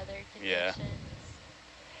on the weather Yeah. conditions.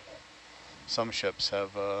 some ships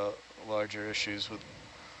have larger issues with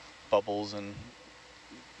bubbles and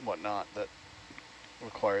whatnot that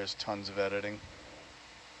requires tons of editing.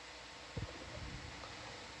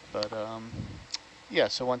 But yeah,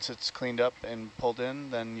 so once it's cleaned up and pulled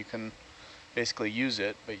in, then you can basically use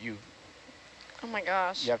it, but Oh my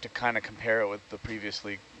gosh. you have to kind of compare it with the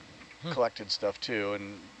previously collected stuff too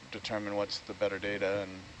and determine what's the better data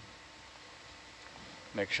and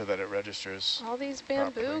make sure that it registers. All these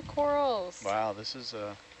bamboo properly. corals. Wow, this is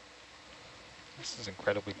This is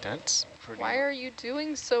incredibly dense. pretty, Why are you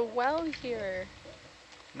doing so well here?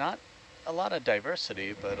 not a lot of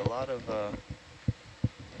diversity, but a lot of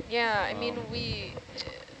Yeah, I mean,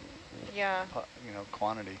 yeah.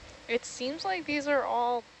 quantity. It seems like these are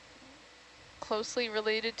all closely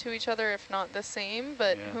related to each other, if not the same,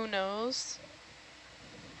 but Yeah. who knows?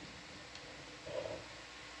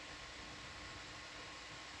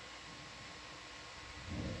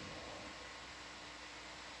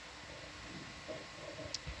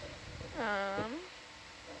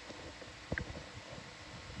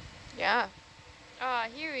 Yeah. Ah,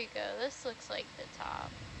 here we go. This looks like the top.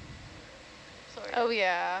 Sort of. Oh,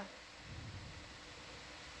 yeah.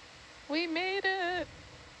 We made it.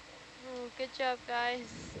 Oh, good job, guys.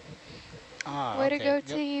 Ah, Way to okay. go, Yep.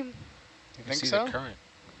 team. You can think see so? the current.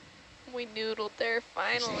 We noodled there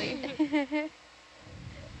finally.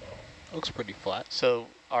 Looks pretty flat. So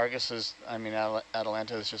Argus is,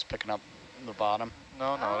 Atalanta is just picking up the bottom.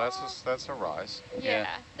 No, that's a rise.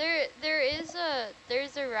 Yeah.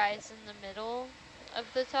 There's a rise in the middle of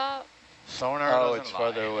the top. Sonar Oh, doesn't it's lie.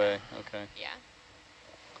 farther away. Okay. Yeah.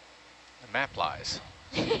 The map lies.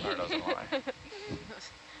 Sonar doesn't lie.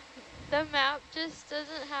 The map just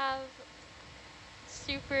doesn't have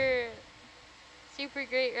super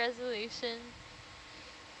great resolution.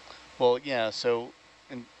 Well, yeah. So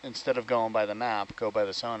instead of going by the map, go by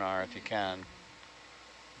the sonar if you can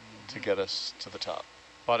to get us to the top.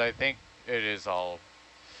 But I think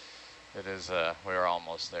we're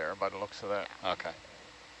almost there by the looks of that. Okay.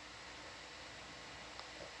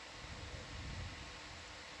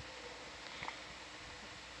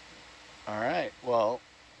 All right. Well,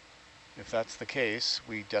 if that's the case,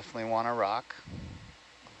 we definitely want to rock.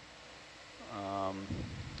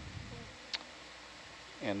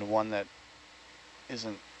 And one that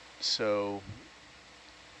isn't So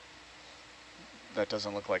that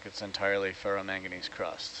doesn't look like it's entirely ferromanganese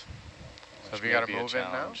crust. So have you got to move in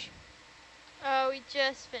now? Oh, we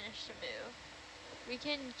just finished a move. We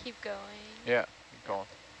can keep going. Yeah, keep going.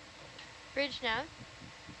 Bridge nav.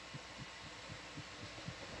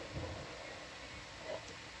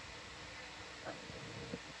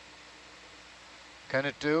 Can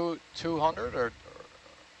it do 200 or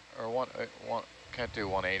one? Can't do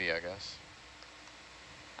 180, I guess.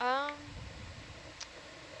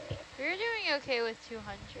 We're doing okay with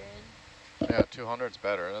 200. Yeah, 200's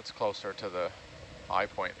better. That's closer to the eye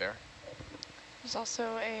point there. There's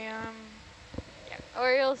also a Yeah.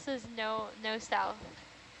 Oriole says no south.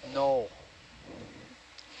 No.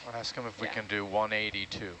 I'll ask him if we Yeah. can do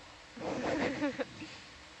 182.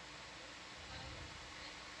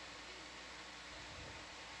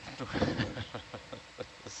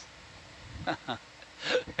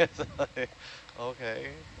 It's like, okay.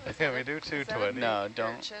 Can we do 220? No,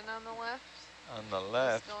 don't. Urchin on the left. On the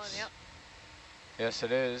left. Going, yep. Yes,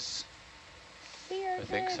 it is. I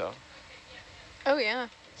think so. oh yeah,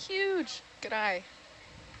 huge. Good eye.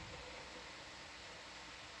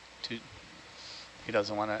 He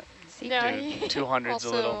doesn't want to No, do 200's a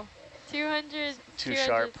little Also, 200. too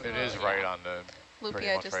sharp. It is right on the, Loopy,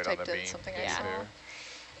 pretty I much just right on typed the in beam. something Yeah.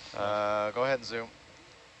 I saw. Go ahead and zoom.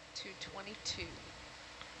 222.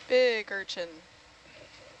 Big urchin.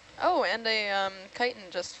 Oh, and a chitin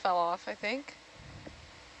just fell off, I think.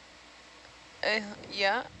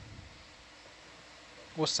 Yeah,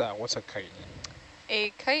 What's that? What's a chitin?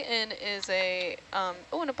 a chitin is a,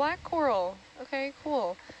 oh, and a black coral. Okay,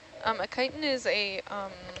 cool. A chitin is a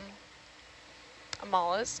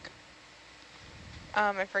mollusk.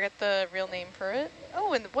 I forget the real name for it.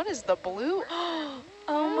 Oh, and what is the blue? Oh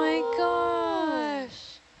my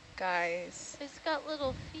gosh. Guys, It's got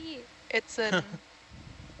little feet. it's an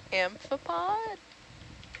amphipod.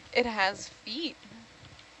 It has feet.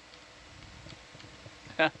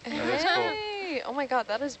 That is cool. Hey, oh my god,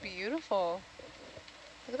 that is beautiful.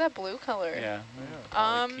 Look at that blue color. Yeah.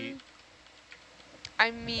 Um, polychaete.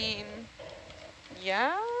 I mean,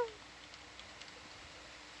 yeah.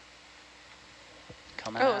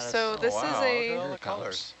 Coming Oh, at us. so this wow, is look at a, all Here the it comes.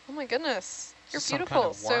 colors. oh my goodness, you're Some kind beautiful.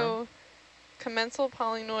 of So, worm? commensal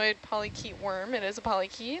polynoid polychaete worm, it is a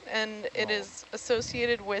polychaete, and it Oh. is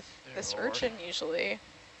associated with Dear this Lord. urchin usually.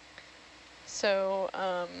 So,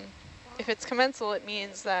 if it's commensal, it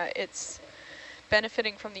means that it's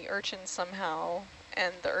benefiting from the urchin somehow,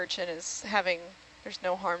 and the urchin is there's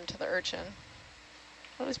no harm to the urchin.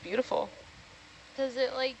 That was beautiful. Does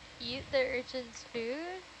it like eat the urchin's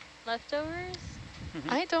food? Leftovers?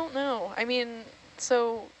 I don't know. I mean,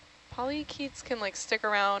 so polychaetes can like stick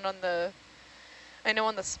around on the, I know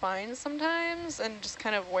on the spine sometimes, and just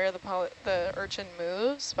kind of where the urchin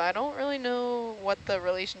moves, but I don't really know what the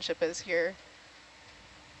relationship is here.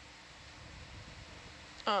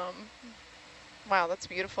 Wow, that's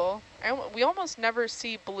beautiful. We almost never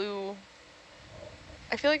see blue.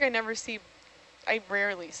 I feel like I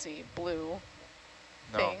rarely see blue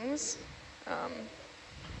No. things.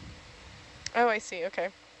 Oh, I see. Okay.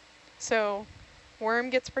 So worm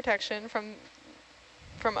gets protection from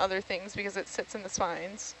other things because it sits in the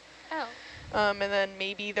spines. Oh. And then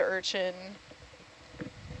maybe the urchin,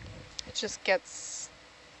 it just gets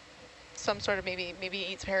some sort of maybe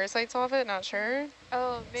eats parasites off it, not sure.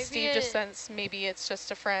 Oh, maybe Steve just says maybe it's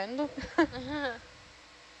just a friend,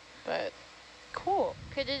 but cool.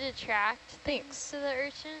 Could it attract Thanks. to the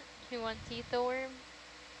urchin who wants to eat the worm?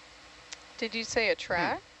 Did you say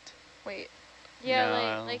attract? Wait. Yeah,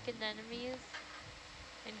 No. like anemones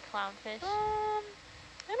and clownfish. I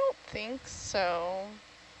don't think so.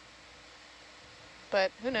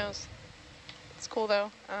 But who knows? It's cool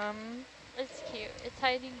though. It's cute. It's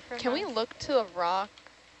hiding from Can we us. look to the rock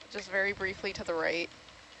just very briefly to the right?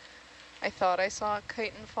 I thought I saw a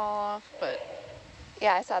chitin fall off, but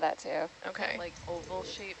Yeah, I saw that too. okay. That, like oval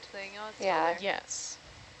shaped thing. Oh, it's Yeah. still there. Yes.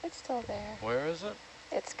 It's still there. Where is it?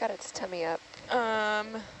 It's got its tummy up.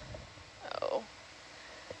 Oh.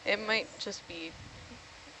 It might just be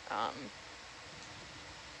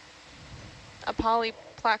a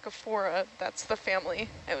polyplacophora. That's the family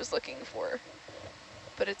I was looking for.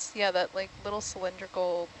 But it's, yeah, that like little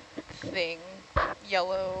cylindrical thing,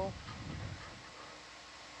 yellow.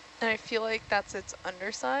 And I feel like that's its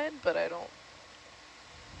underside, but I don't.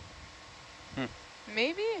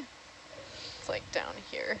 Maybe? It's like down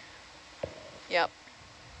here. Yep.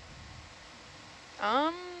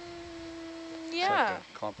 It's Yeah.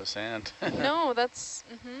 like a clump of sand. No, that's,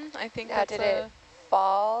 I think Now, that's did it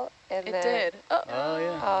fall and it then? did. Oh, Oh,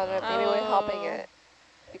 yeah. Oh, no, maybe we're helping Oh. it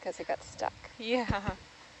because it got stuck. yeah.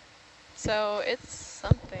 So it's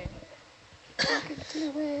something. I can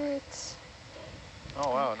do it.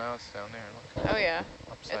 Oh wow, now it's down there. Look, Oh yeah.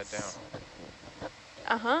 upside down.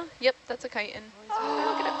 Uh-huh. Yep, that's a chitin. Oh,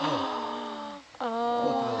 look at it. Oh.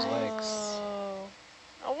 Look at those legs.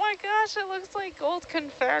 Oh my gosh, it looks like gold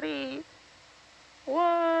confetti.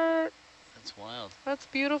 What? That's wild. That's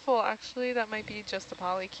beautiful. Actually, that might be just a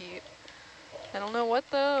polychaete. I don't know what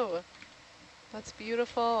though. That's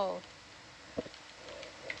beautiful.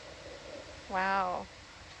 Wow.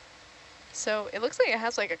 So it looks like it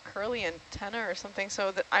has like a curly antenna or something.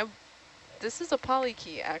 So that this is a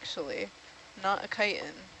polychaete actually, not a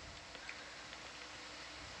chitin.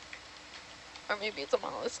 Or maybe it's a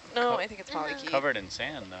mollusk. No, I think it's polychaete. Covered in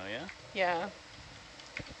sand though, yeah? Yeah.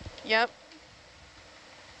 Yep.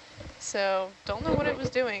 So don't know what it was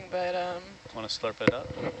doing, but Want to slurp it up?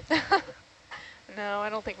 no, I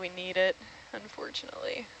don't think we need it,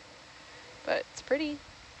 unfortunately. But it's pretty.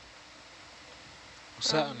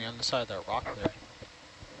 What's that on the underside of that rock there?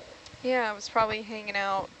 Yeah, I was probably hanging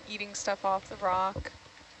out, eating stuff off the rock.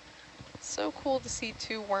 It's so cool to see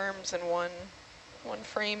two worms in one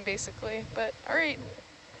frame, basically. But all right,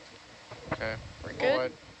 Okay. we're Go good.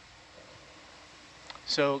 ahead.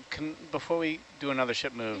 So before we do another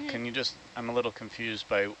ship move, can you just, I'm a little confused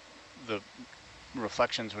by the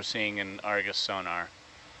reflections we're seeing in Argus sonar,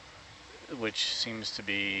 which seems to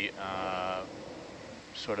be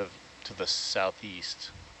sort of to the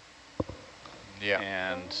southeast. Yeah.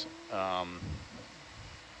 And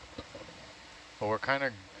But we're kind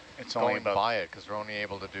of it's only going about, by it because we're only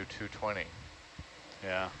able to do 220.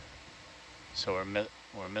 yeah. So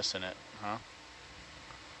we're missing it, huh?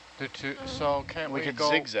 So can't We we could go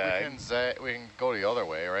zigzag. We can go the other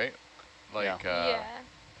way, right? Like Yeah.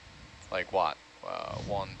 like what?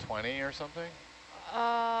 120 or something?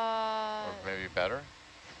 Uh, Or maybe better?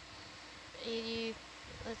 80,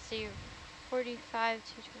 let's see, 45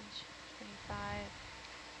 to 25.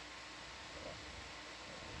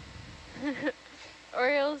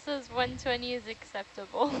 Oriole says 120 is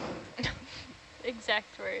acceptable.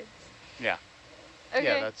 Exact words. Yeah. Okay.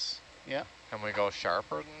 Yeah, that's, yeah. Can we go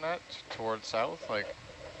sharper than that towards south? Like,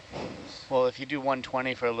 Well, if you do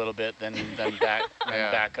 120 for a little bit, then back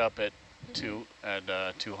Yeah. back up at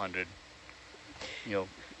 200, you'll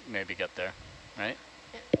maybe get there, right?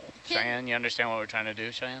 Cheyenne, you understand what we're trying to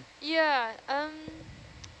do, Cheyenne? Yeah,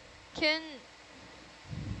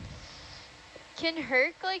 can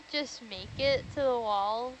Herc like just make it to the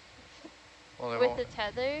wall well, with the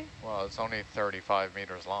tether? well, it's only 35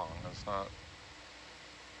 meters long. It's not.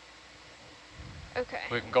 Okay.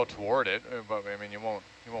 We can go toward it, but I mean, you won't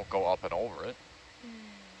go up and over it.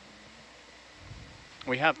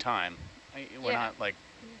 We have time. We're Yeah. not like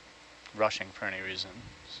rushing for any reason,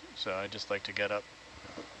 so I just like to get up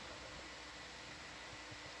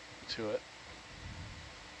to it.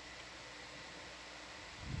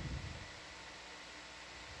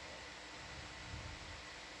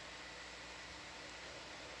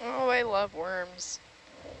 Oh, I love worms.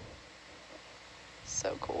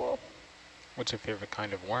 So cool. What's your favorite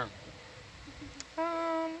kind of worm?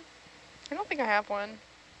 I don't think I have one.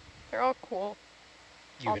 They're all cool.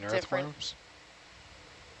 All Even different. earthworms?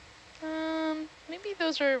 Maybe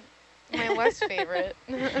those are my less favorite.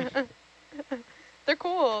 They're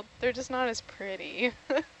cool. They're just not as pretty.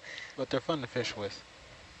 But they're fun to fish with.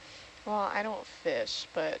 Well, I don't fish,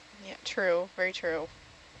 but yeah, true. Very true.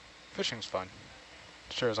 Fishing's fun.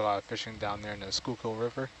 Sure, there's a lot of fishing down there in the Schuylkill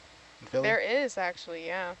River in Philly. There is actually,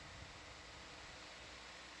 yeah.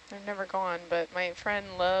 I've never gone, but my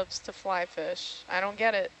friend loves to fly fish. I don't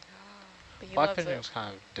get it, but he Fly loves fishing it. is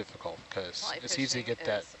kind of difficult because Fly it's easy to fishing get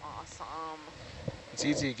that. is awesome. It's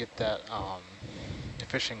easy to get that the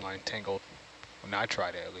fishing line tangled. When I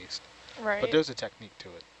tried it, at least. Right. But there's a technique to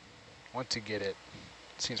it. Once you get it,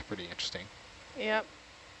 it seems pretty interesting. Yep.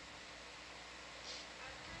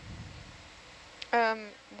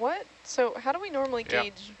 What? So how do we normally Yeah.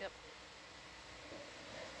 gauge? Yep.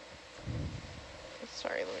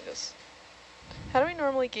 Sorry, let me just. How do we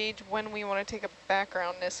normally gauge when we want to take a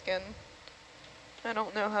background Niskin? I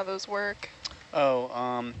don't know how those work.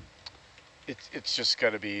 Oh, it's just got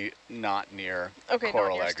to be not near Okay,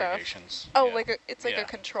 coral not near stuff. aggregations. Oh, Yeah. like it's like Yeah. a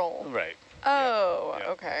control. Right. Oh, Yeah.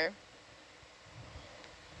 okay.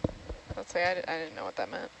 Let's say I didn't know what that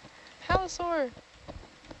meant. Halosaur.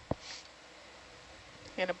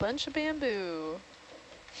 And a bunch of bamboo.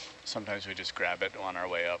 Sometimes we just grab it on our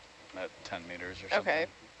way up at 10 meters or something. Okay.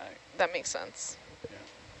 That makes sense.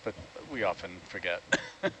 But we often forget.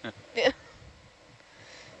 Yeah.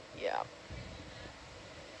 Yeah.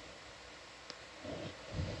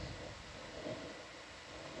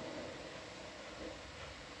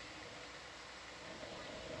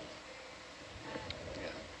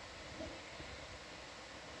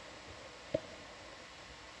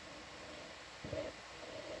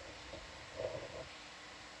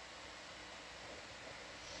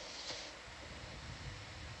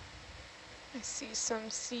 I see some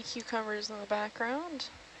sea cucumbers in the background.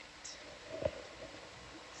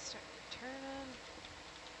 Start to turn them.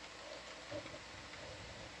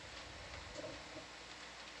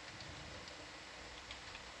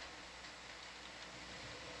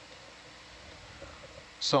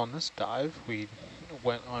 So on this dive, we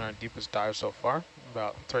went on our deepest dive so far,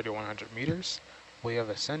 about 3,100 meters. We have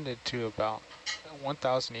ascended to about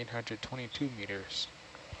 1,822 meters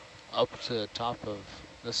up to the top of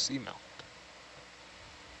the seamount.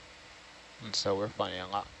 And so we're finding a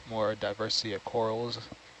lot more diversity of corals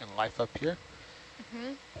and life up here.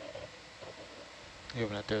 Mm-hmm.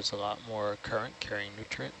 Even that there's a lot more current carrying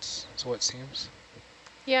nutrients, is what it seems.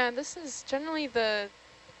 Yeah, this is generally the,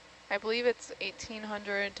 I believe it's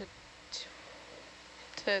 1,800 to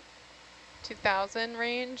 2,000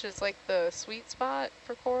 range is like the sweet spot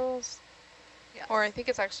for corals. Yes. Or I think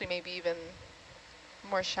it's actually maybe even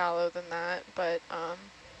more shallow than that, but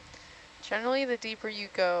generally the deeper you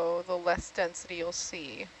go, the less density you'll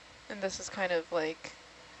see. And this is kind of like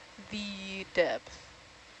the depth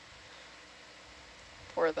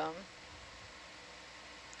for them.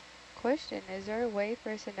 Question, is there a way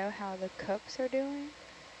for us to know how the cups are doing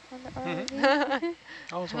on the ROV?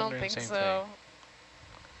 I was I don't wondering think the same so. thing.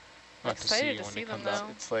 I'm excited to see them though.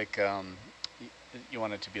 It's like you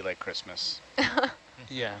want it to be like Christmas.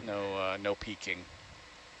 Yeah. No, no peeking.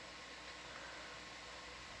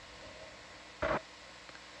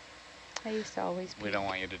 I used to always We don't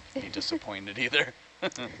want you to be disappointed either.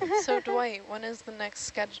 So Dwight, when is the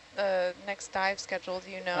next next dive schedule? Do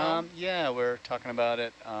you know? Yeah, we're talking about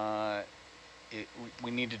it. We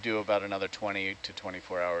need to do about another 20 to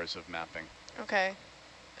 24 hours of mapping. Okay.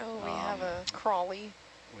 Oh, we have a crawly.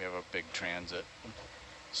 We have a big transit.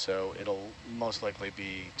 So it'll most likely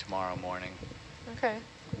be tomorrow morning. Okay.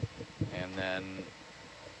 And then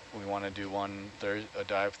we want to do a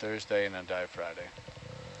dive Thursday and a dive Friday.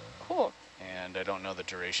 Cool. And I don't know the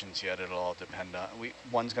durations yet. It'll all depend on,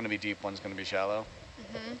 one's going to be deep, one's going to be shallow.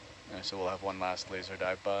 Mm-hmm. So we'll have one last laser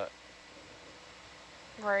dive bot.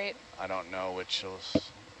 Right. I don't know which will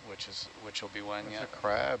be when It's yet. a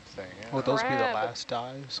crab thing. Yeah. Will those be the Crab. last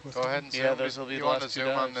dives? With Go ahead and zoom. Yeah, those will be you the want to last two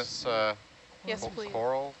zoom on dives. this Yes, please.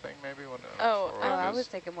 coral thing maybe? What, Oh, sure Oh, what it I is. was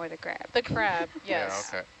thinking more the crab. The crab,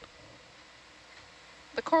 yes. Yeah, okay.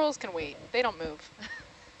 The corals can wait. They don't move.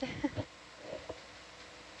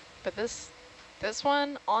 But this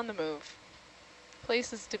one, on the move.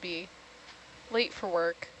 Places to be. Late for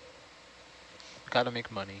work. Gotta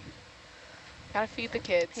make money. Gotta feed the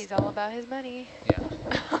kids. He's all about his money. Yeah.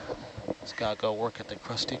 Just gotta go work at the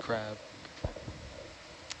Krusty Krab.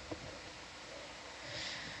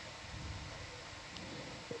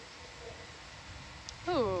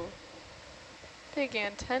 Ooh. Big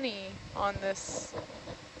antennae on this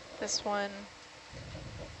one.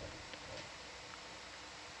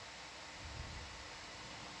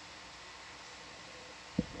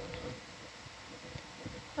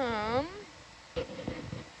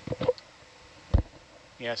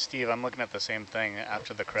 Yeah, Steve, I'm looking at the same thing.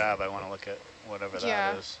 After the crab, I want to look at whatever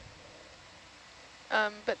Yeah. that is.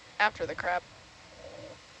 But after the crab.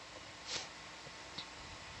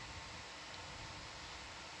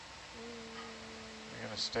 You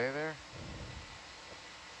gonna stay there?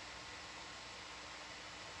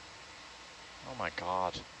 Oh my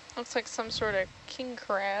god. Looks like some sort of king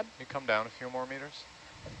crab. You come down a few more meters?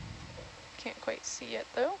 Can't quite see it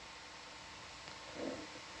though.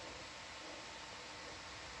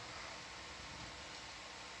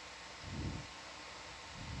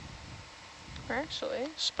 Or actually,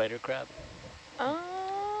 Spider crab. Go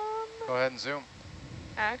ahead and zoom.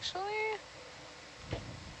 actually,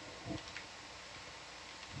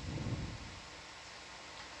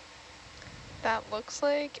 that looks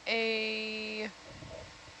like a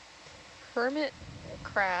hermit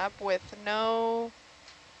crab with no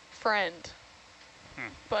friend.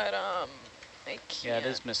 But I can't. Yeah, it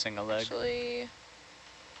is missing a leg. Actually,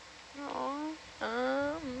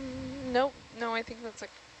 nope. No, I think that's a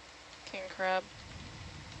king crab.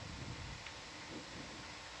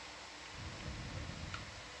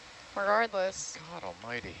 Regardless. God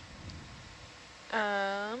almighty.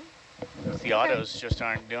 The autos just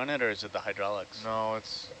aren't doing it, or is it the hydraulics? No,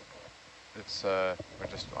 it's we're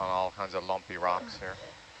just on all kinds of lumpy rocks here.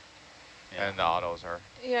 Yeah. And the autos are.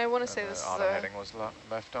 Yeah, I want to and say the this is auto a heading was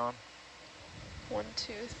left on. 1,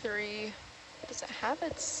 2, 3. Does it have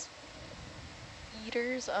its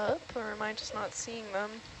eaters up, or am I just not seeing them?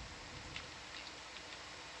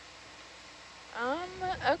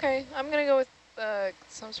 Okay, I'm gonna go with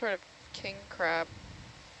some sort of king crab.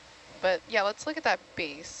 But yeah, let's look at that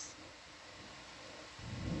base.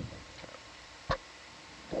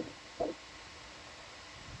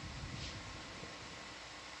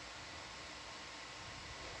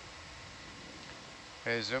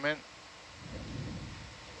 Okay, zoom in.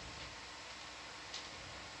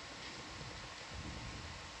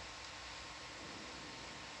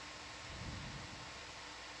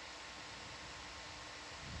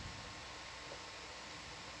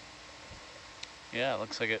 Yeah, it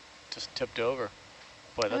looks like it just tipped over.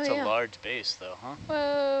 Boy, that's yeah. a large base though, huh?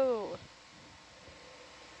 Whoa.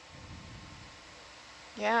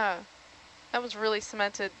 Yeah, that was really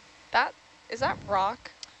cemented. Is that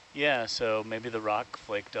rock? Yeah, so maybe the rock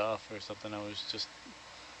flaked off or something. It was just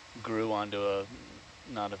grew onto a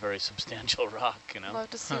not a very substantial rock, you know?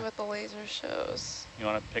 Love to see what the laser shows. You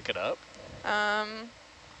want to pick it up?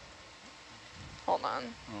 Hold on.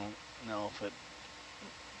 I don't know if it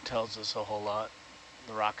tells us a whole lot.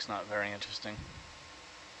 The rock's not very interesting.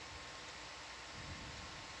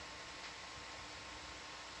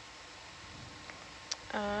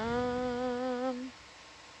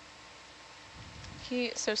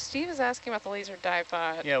 So Steve is asking about the laser dive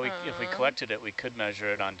pod. Yeah, if we collected it, we could measure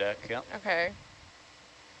it on deck, yeah. Okay.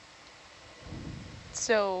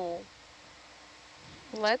 So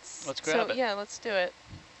let's grab it. Yeah, let's do it.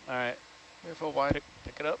 All right, Careful, wide.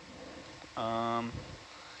 pick it up.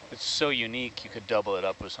 It's so unique, you could double it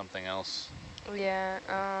up with something else.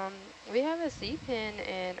 Yeah, we have a C pin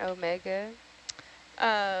in Omega.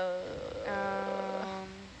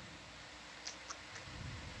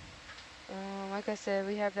 Like I said,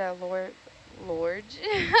 we have that large.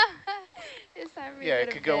 It's not really Yeah, it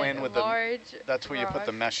could go in with large. That's where you put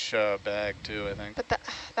the mesh bag too, I think. But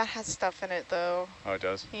that has stuff in it though. Oh, it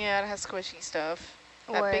does? Yeah, it has squishy stuff.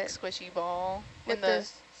 That What? big squishy ball. With in the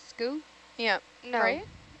scoop? Yeah. No. Right?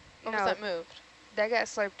 Or No. was that moved? That got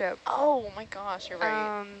slurped up. Oh my gosh, you're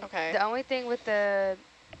right. Okay. The only thing with the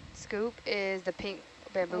scoop is the pink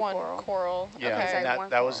bamboo One coral. coral. Yeah, Okay. and One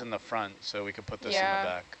that was coral. in the front, so we could put this Yeah. in the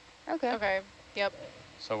back. Okay. Okay. Yep.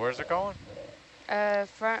 So where's it going?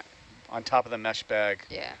 Front. On top of the mesh bag.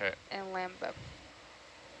 Yeah. Okay. And lamp up.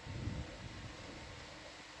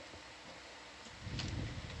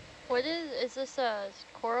 What is this a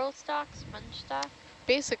coral stock, sponge stock?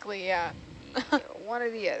 Basically, yeah. Yeah, one or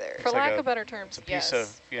the other. For It's lack like of better terms, It's a yes. piece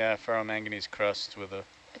of, yeah, ferromanganese crust with a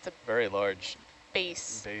It's a very large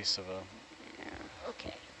base. base of a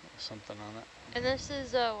Okay. something on it. And this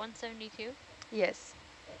is 172? Yes.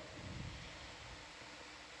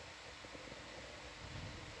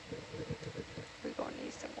 We're gonna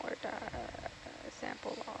need some more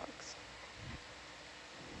sample logs.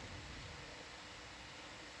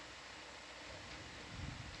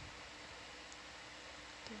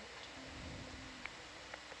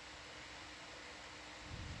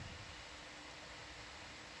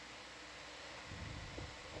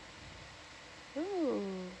 Ooh.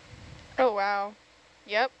 Oh wow.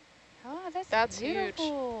 Yep. Oh, That's huge.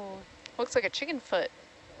 beautiful. Looks like a chicken foot.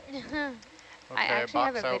 Okay, I actually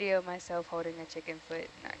have box a out. video of myself holding a chicken foot,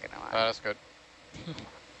 not gonna lie. That's good.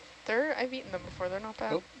 I've eaten them before. They're not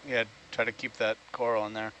bad. Oh, yeah, try to keep that coral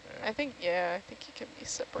in there. I think it can be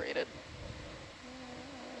separated.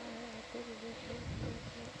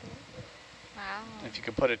 Wow. If you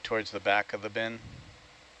could put it towards the back of the bin.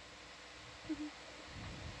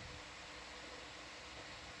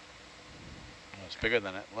 Oh, it's bigger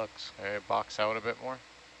than it looks. Okay, box out a bit more.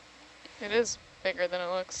 It is bigger than it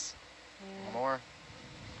looks. More.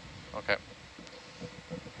 Okay.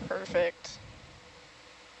 Perfect.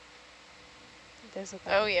 It does look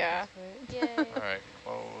Oh, like a yeah. chicken foot. Yay. All right,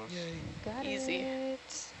 close. Got Easy.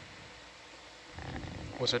 it.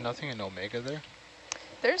 Was there nothing in Omega there?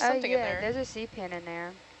 There's something yeah, in there. there's a C pin in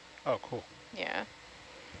there. Oh, cool. Yeah.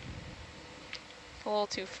 A little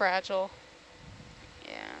too fragile.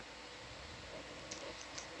 Yeah.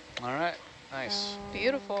 All right, nice.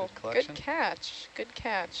 Beautiful. Good collection. Good catch. Good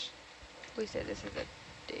catch. We said this is a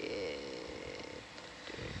dead.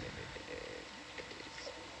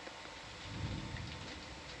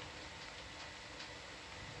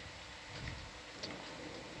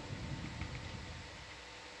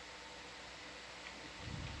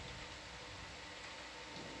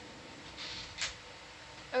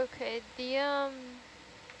 Okay, the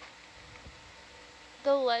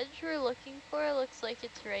ledge we're looking for looks like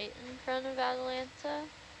it's right in front of Atalanta.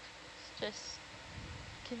 Just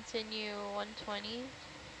continue 120.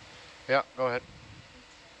 Yeah, go ahead.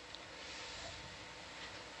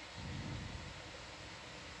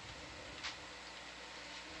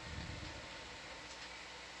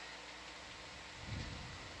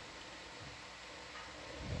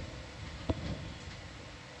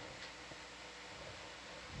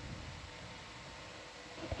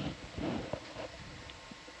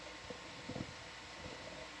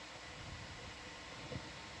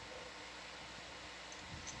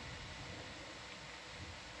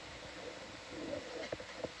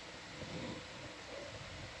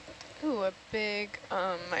 Ooh, a big,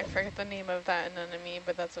 I forget the name of that anemone,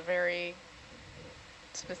 but that's a very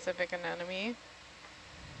specific anemone.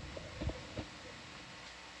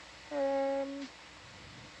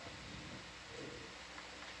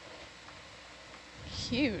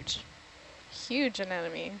 Huge, huge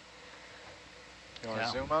anemone. You want to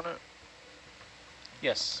Yeah. zoom on it?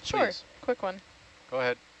 Yes, Sure, please. quick one. Go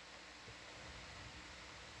ahead.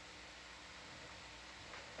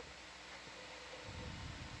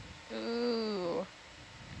 Ooh,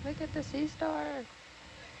 Look at the sea star.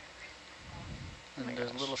 Oh my And there's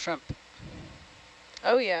a gosh. little shrimp.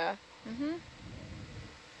 oh yeah. Mm-hmm.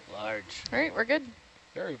 Large. All right, we're good.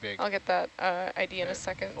 Very big. I'll get that ID in a Okay,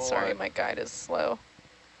 second. full Sorry, wide. my guide is slow.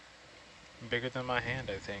 Bigger than my hand,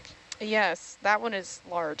 I think. Yes, that one is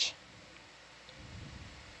large.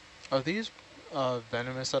 Are these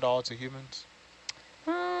venomous at all to humans?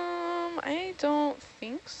 I don't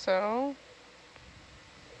think so.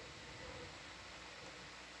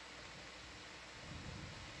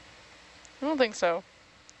 I don't think so.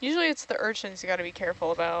 Usually it's the urchins you gotta be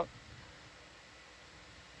careful about.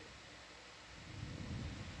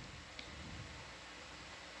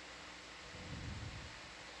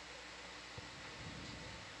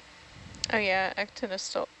 Oh yeah,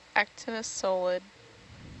 actinosolid. Actinosolid.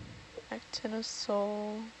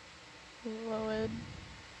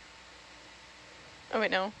 Oh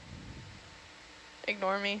wait, no.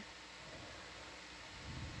 Ignore me.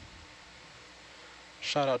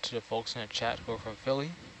 Shout out to the folks in the chat who are from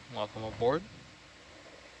Philly. Welcome aboard.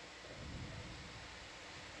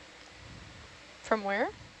 From where?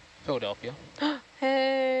 Philadelphia.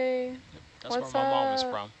 Hey, That's What's where my mom is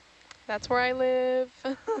up? from. that's where I live.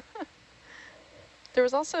 There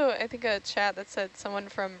was also, I think, a chat that said someone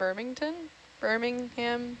from Birmingham?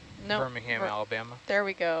 No. Birmingham, Alabama. There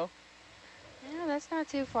we go. Yeah, that's not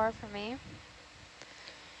too far from me.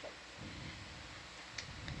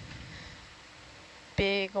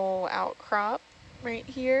 Big ol' outcrop right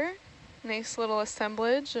here. Nice little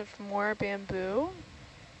assemblage of more bamboo.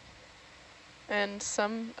 And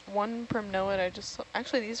one primnoid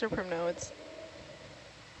actually these are primnoids.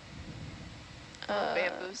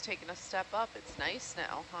 Bamboo's taking a step up. It's nice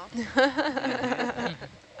now, huh?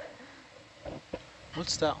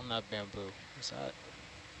 What's that on that bamboo? Is that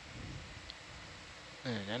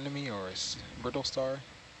an anemone or a brittle star?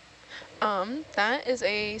 That is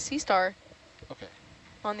a sea star Okay.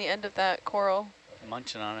 on the end of that coral.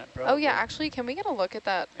 Munching on it, probably. Oh yeah, actually, can we get a look at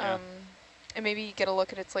that? Yeah. And maybe get a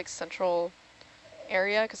look at its like central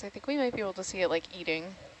area, because I think we might be able to see it like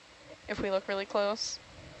eating if we look really close.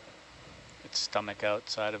 Its stomach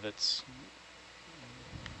outside of its...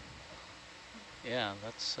 Yeah,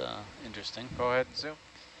 that's interesting. Go ahead and zoom.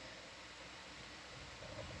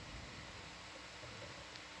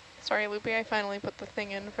 Sorry, Loopy, I finally put the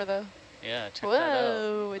thing in for the... Yeah, check that out.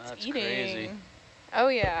 Whoa, it's That's eating. crazy. Oh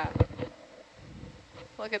yeah.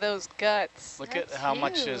 Look at those guts. Look That's at how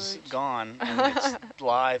much is huge. gone, and it's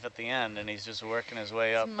live at the end, and he's just working his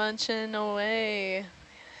way up. It's munching away.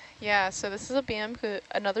 Yeah, so this is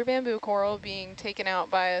another bamboo coral being taken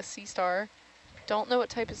out by a sea star. Don't know what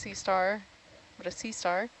type of sea star, but a sea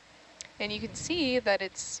star. And you can see that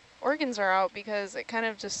its organs are out because it kind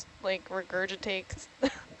of just like regurgitates.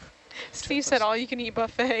 Steve said all you can eat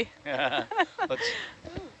buffet. Yeah.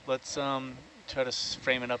 let's try to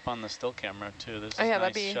frame it up on the still camera too. This is Oh, yeah, a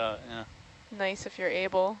that'd nice be shot. Yeah. Nice if you're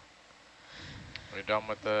able. Are you done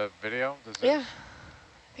with the video? The zoom? Yeah,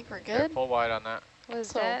 I think we're Okay, good. full wide on that. Was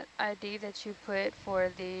So- that ID that you put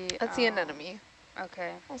for the... That's the anemone.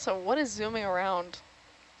 Okay. Also, what is zooming around?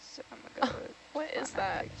 So I'm gonna go What is find my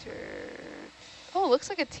that? picture. Oh, it looks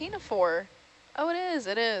like a ctenophore. Oh, it is.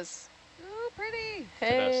 It is. Ooh, pretty.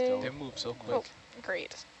 Hey. still- They move so quick. Oh,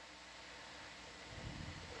 great.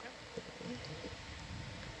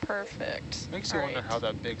 Perfect. Makes you All wonder right. how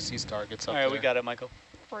that big sea star gets All up right, there. we got it, Michael.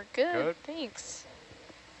 We're good. Good. Thanks.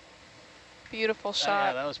 Beautiful Yeah,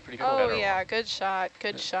 shot. that was pretty cool. Oh, yeah. Good shot.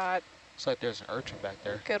 Good Yeah. shot. Looks like there's an urchin back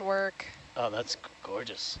there. Good work. Oh, that's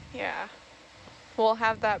gorgeous. Yeah. We'll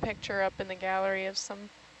have that picture up in the gallery at some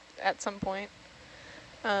point.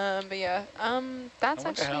 But yeah, that's I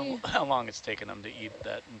wonder actually, how long it's taken them to eat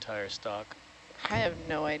that entire stock. I have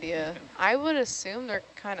no idea. I would assume they're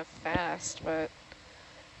kind of fast, but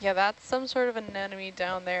yeah, that's some sort of an anemone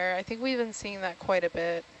down there. I think we've been seeing that quite a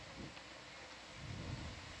bit.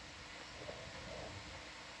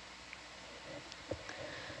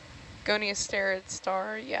 Goniasterid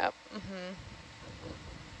star, yep.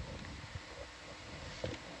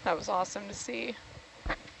 That was awesome to see.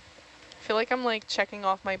 I feel like I'm like checking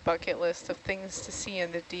off my bucket list of things to see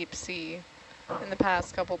in the deep sea in the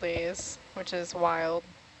past couple days, which is wild.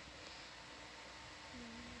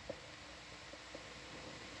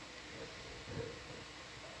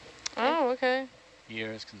 okay.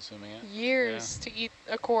 Years consuming it. Years to eat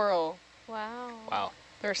a coral. Wow. Wow.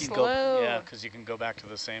 They're You can slow. yeah, because you can go back to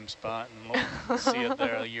the same spot and look, see it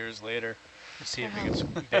there years later. See if it gets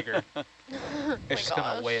bigger. Oh It's just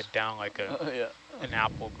going to weigh it down like Yeah. an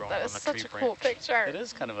apple growing That on is a such tree a branch. cool picture. It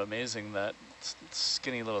is kind of amazing that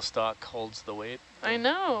skinny little stalk holds the weight. I of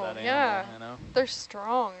know, that animal, yeah. you know? They're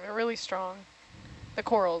strong. They're really strong. The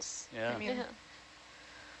corals. Yeah. I mean, Yeah.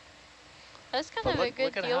 That's kind But of a look, good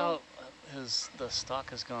look at deal. how the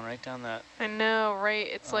stalk is going right down that. I know, right?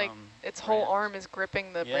 It's like its whole branch. arm is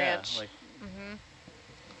gripping the Yeah, branch. like Mm-hmm.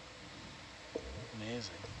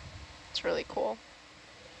 amazing. It's really cool.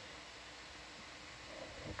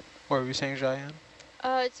 What were you saying, Cheyenne?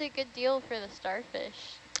 It's a good deal for the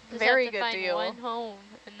starfish. Just Very have to good find deal. one home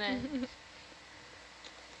and then.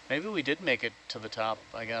 Maybe we did make it to the top,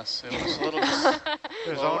 I guess. It was a little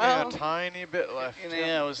There's Well, only a tiny bit left.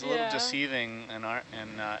 yeah, it was a little Yeah. deceiving in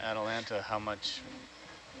Atalanta how much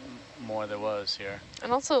more there was here.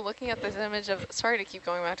 And also looking at this image of, sorry to keep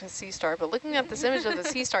going back to sea star, but looking at this image of the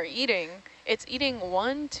sea star eating, it's eating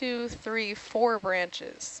 1, 2, 3, 4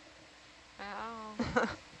 branches Wow.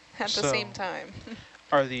 at the So- same time.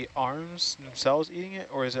 Are the arms themselves eating it,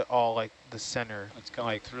 or is it all like the center? It's going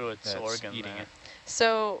like through its that's organ eating there. it?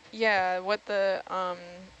 So yeah, what the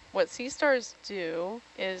what sea stars do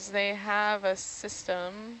is they have a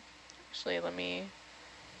system. Actually, let me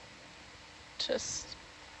just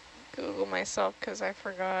Google myself because I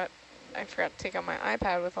forgot to take out my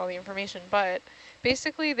iPad with all the information. But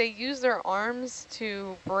basically, they use their arms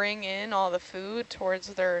to bring in all the food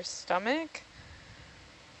towards their stomach.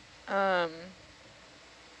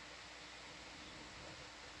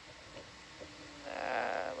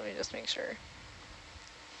 Let me just make sure.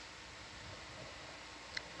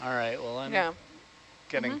 All right, well, I'm Yeah.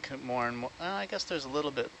 getting more and more. I guess there's a little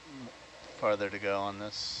bit farther to go on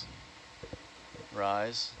this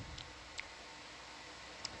rise.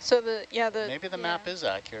 So Maybe the map is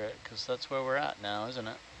accurate because that's where we're at now, isn't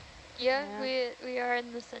it? Yeah, Yeah. we are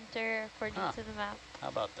in the center according Huh. to the map. How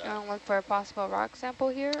about You that? want to look for a possible rock sample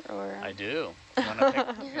here, or? I do. You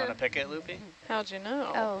wanna pick it, Loopy? How'd you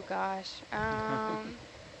know? Oh gosh.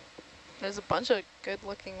 There's a bunch of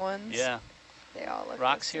good-looking ones. Yeah. They all look.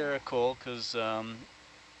 Rocks the same. here are cool because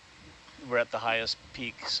we're at the highest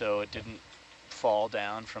peak, so it didn't fall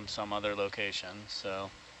down from some other location.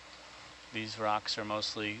 So these rocks are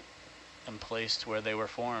mostly emplaced where they were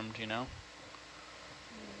formed, you know?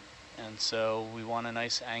 And so we want a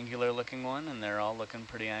nice angular looking one, and they're all looking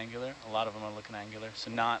pretty angular. A lot of them are looking angular. So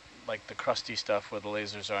not like the crusty stuff where the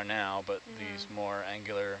lasers are now, but these more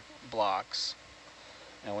angular blocks.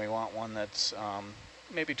 And we want one that's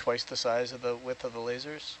maybe twice the size of the width of the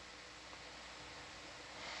lasers.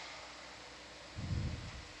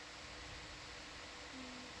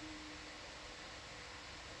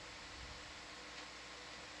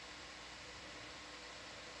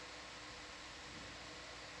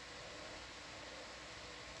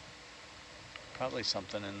 Probably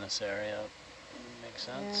something in this area makes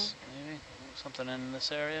sense, maybe? Something in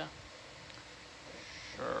this area?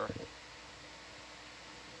 Sure.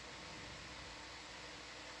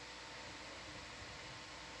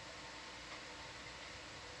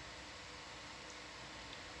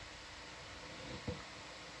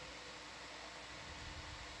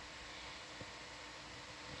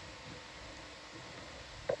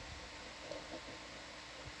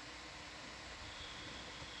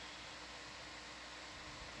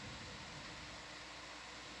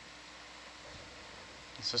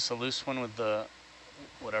 Is this a loose one with the,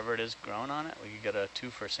 whatever it is grown on it? We could get a 2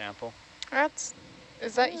 for sample.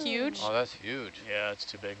 Is that huge? Oh, that's huge. Yeah, it's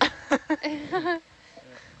too big.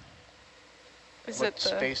 Is What it the,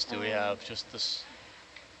 space do we have? Just this?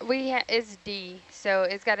 It's D, so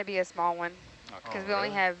it's got to be a small one because Okay. we only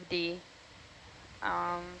really? have D.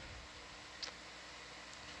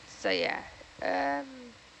 So yeah,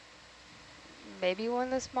 maybe one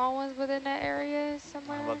of the small ones within that area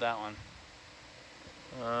somewhere. How about that one?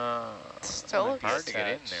 still Might looks be hard to get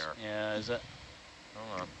in attached. there. Yeah, is it?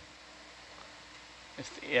 Hold on.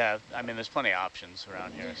 Yeah, I mean, there's plenty of options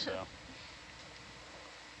around here, so.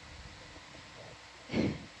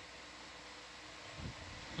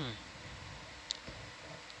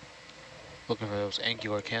 Looking for those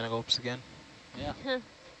angular cantaloupes again. Yeah.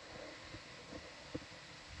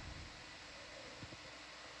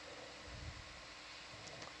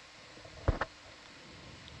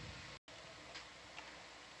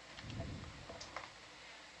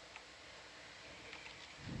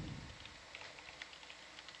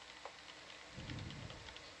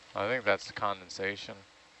 I think that's the condensation.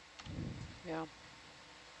 yeah.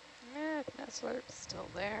 That's still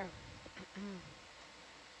there. I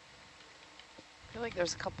feel like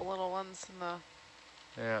there's a couple little ones in the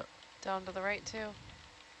Yeah. down to the right too.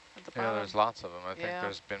 At the Yeah, bottom. there's lots of them. I think Yeah.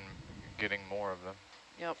 there's been getting more of them.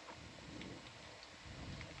 Yep.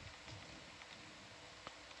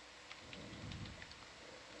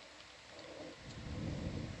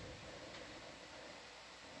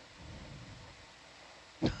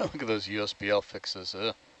 Look at those USBL fixes.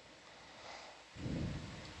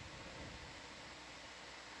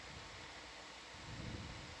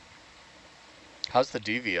 How's the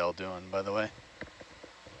DVL doing, by the way?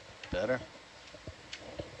 Better?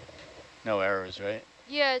 No errors, right?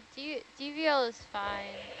 Yeah, DVL is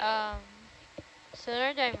fine.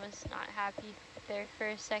 Sonardyne was not happy there for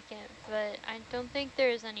a second, but I don't think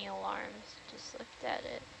there's any alarms. Just looked at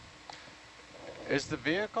it. Is the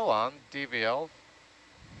vehicle on DVL?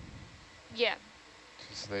 Yeah.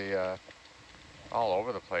 Because they all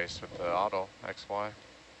over the place with the auto XY.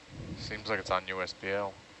 Seems like it's on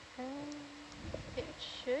USBL. It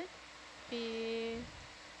should be.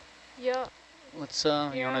 Yeah. Let's, you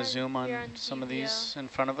want to zoom you're on on some of DVL. these in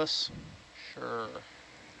front of us? Sure.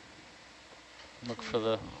 Look for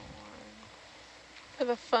the For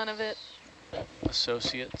the fun of it.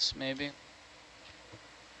 associates, maybe?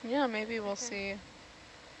 Yeah, maybe we'll see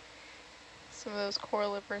some of those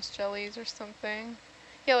coralliferous jellies or something.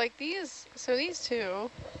 Yeah, like these, so these two.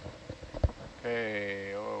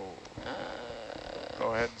 Okay, oh. Uh,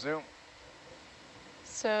 Go ahead and zoom.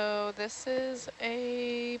 So this is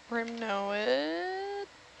a primnoid.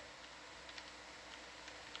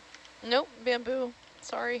 Nope, bamboo.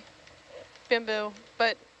 Sorry. Bamboo.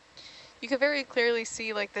 But you can very clearly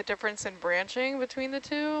see like the difference in branching between the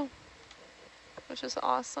two, which is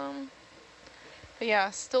awesome. But yeah,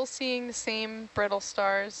 still seeing the same brittle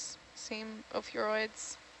stars, same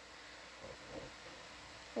ophiuroids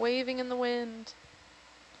waving in the wind.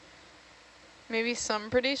 Maybe some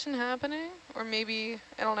predation happening, or maybe,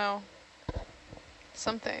 I don't know,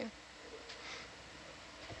 something.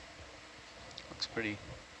 Looks pretty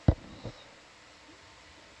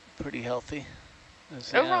healthy.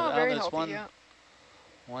 Overall, very there's healthy,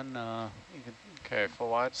 one, yeah. you could, Okay, full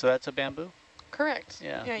wide. so that's a bamboo? Correct.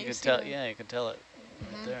 Yeah, Yeah, you you can see tell. the- Yeah, you can tell it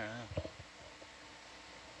right there.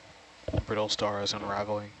 Yeah. Brittle star is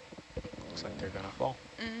unraveling. Looks like they're gonna fall.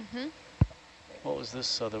 Mm-hmm. What was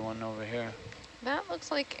this other one over here? That looks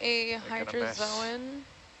like a Making a mess. hydrozoan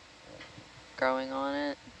growing on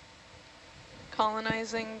it,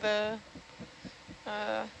 colonizing the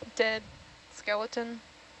dead skeleton.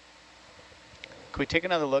 Can we take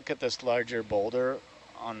another look at this larger boulder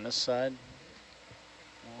on this side?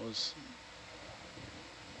 What was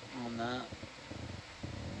on that?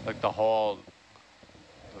 Like the whole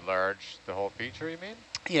feature, you mean?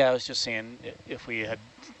 Yeah, I was just seeing if we had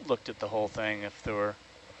looked at the whole thing, if there were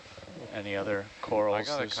any other corals. I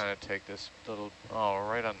gotta There's- kind of take this little, oh,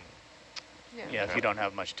 right on. yeah, if you don't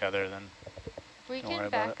have much tether, then We Don't worry can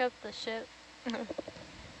about back up the ship.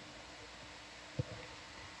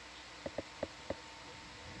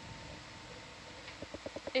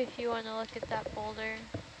 If you want to look at that boulder.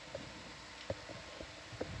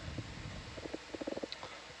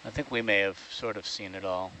 I think we may have sort of seen it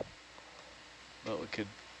all, but we could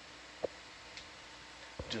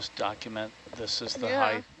just document this is the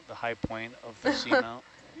Yeah. high point of the seamount.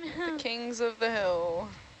 The kings of the hill.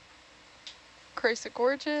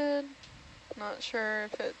 Chrysogorgid. Not sure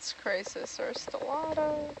if it's Chrysis or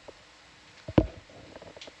Stellata.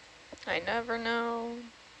 I never know.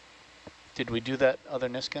 Did we do that other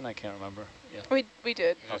Niskin? I can't remember. Yeah. We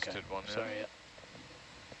did. You just Okay. did one. Sorry. Yeah.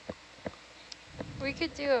 We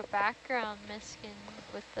could do a background Niskin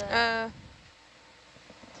with the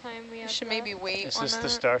time we You have should maybe left. wait Is on this that. the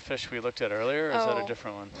starfish we looked at earlier, or is that a Oh.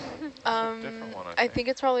 different one? different one, I I think. think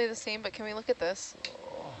it's probably the same, but can we look at this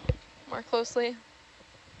more closely?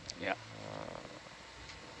 Yeah.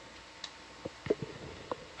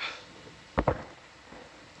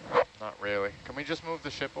 Not really. Can we just move the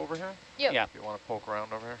ship over here? Yep. Yeah. If you want to poke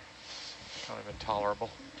around over here. Kind of intolerable.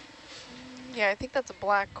 Yeah, I think that's a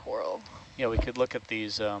black coral. Yeah, we could look at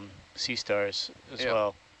these sea stars as Yeah.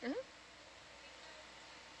 well.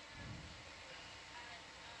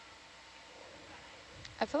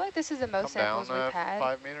 I feel like this is the most Come down samples we've had.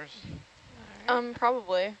 5 meters.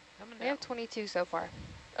 Probably. Coming We down. have 22 so far.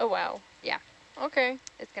 Oh, wow. Yeah. Okay.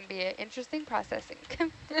 It's going to be an interesting processing.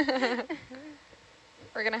 We're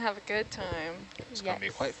going to have a good time. It's gonna be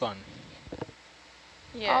quite fun.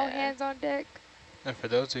 Yeah. All hands on deck. And for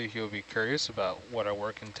those of you who will be curious about what our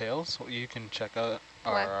work entails, you can check out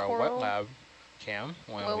Black our wet coral. lab cam.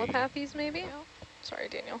 When Lillipathes, maybe? Oh, sorry,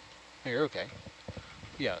 Daniel. You're okay.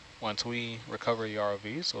 Yeah, once we recover the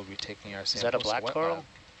ROVs, we'll be taking our Is samples that a to black wet coral? lab.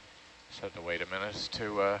 Just have to wait a minute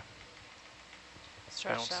to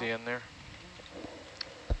Stretched bouncy out. in there.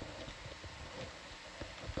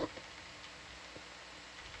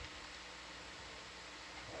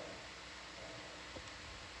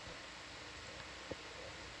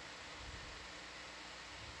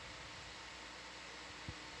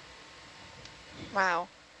 Wow.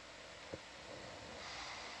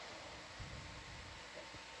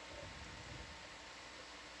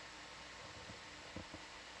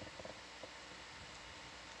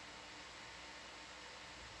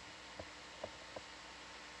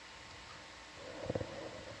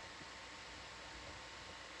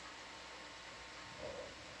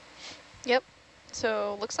 Yep.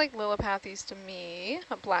 So looks like lillipathes to me,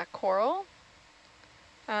 a black coral.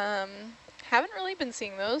 Haven't really been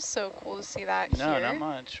seeing those, so cool to see that No, here. not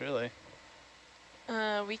much, really.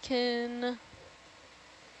 We can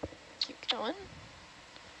keep going.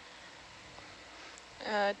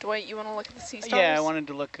 Dwight, you want to look at the sea stars? Yeah, I wanted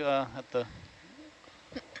to look at the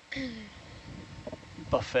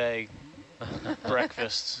buffet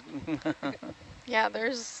breakfasts. Yeah,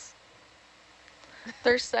 they're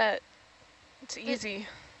set. It's easy.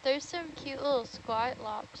 There's some cute little squat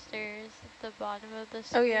lobsters at the bottom of the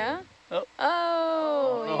Oh screen. yeah? Oh.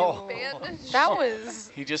 Oh, Abandoned. that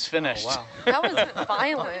was He just finished. Oh, wow. that was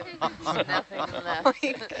violent. Nothing left.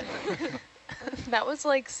 Like, that was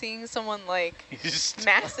like seeing someone like He's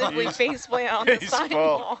massively faceplant on the he's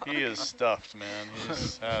sidewalk. full. He is stuffed, man.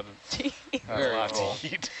 He's had Jeez. Very lots cool. to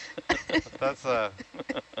eat. That's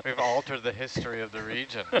we've altered the history of the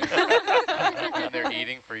region. And they're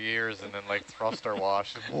eating for years and then like thruster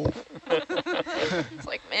wash. It's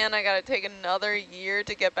like, man, I gotta take another year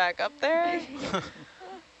to get back up there.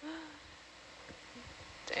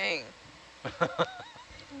 Dang,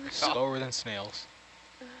 Slower than snails.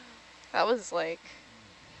 that was like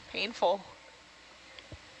painful.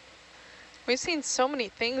 We've seen so many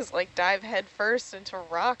things like dive head first into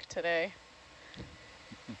rock today.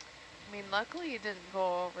 I mean, luckily you didn't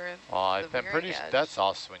go over Oh, I'm the pretty. very edge. That's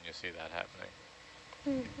us when you see that happening.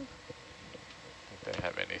 Think they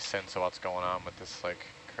have any sense of what's going on with this like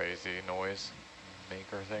crazy noise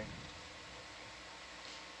maker thing?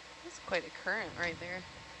 That's quite a current right there.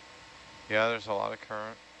 Yeah, there's a lot of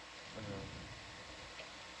current.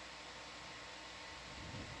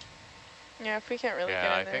 Yeah, if we can't really Yeah,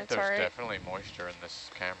 get I in there, think it's there's alright. definitely moisture in this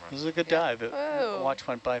camera. This is a good Yeah. dive. The Whoa. watch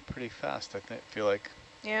went by pretty fast, I feel like.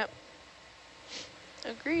 Yep.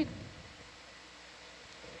 Agreed.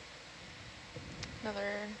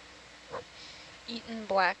 Another eaten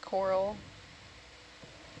black coral.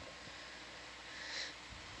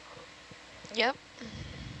 Yep.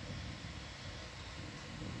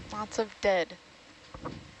 Lots of dead.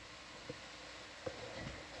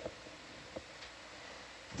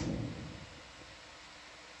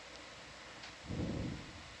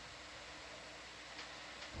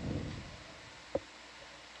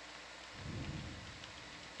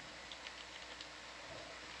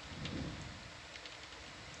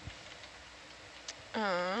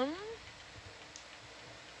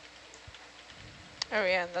 Oh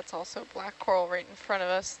yeah, and that's also black coral right in front of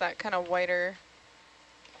us, that kind of whiter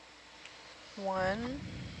one.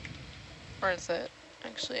 Or is it?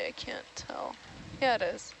 Actually, I can't tell. Yeah, it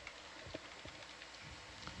is.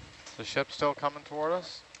 Is the ship still coming toward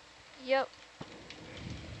us? Yep.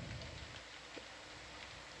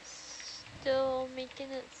 Still making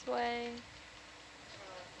its way.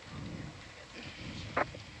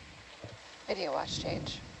 Video watch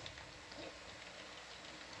change.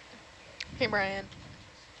 Hey, Brian.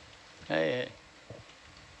 Hey,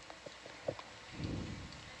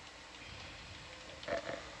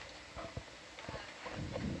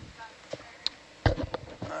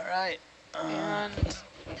 All right. And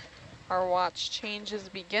our watch change is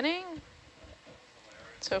beginning.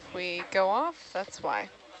 So if we go off, that's why.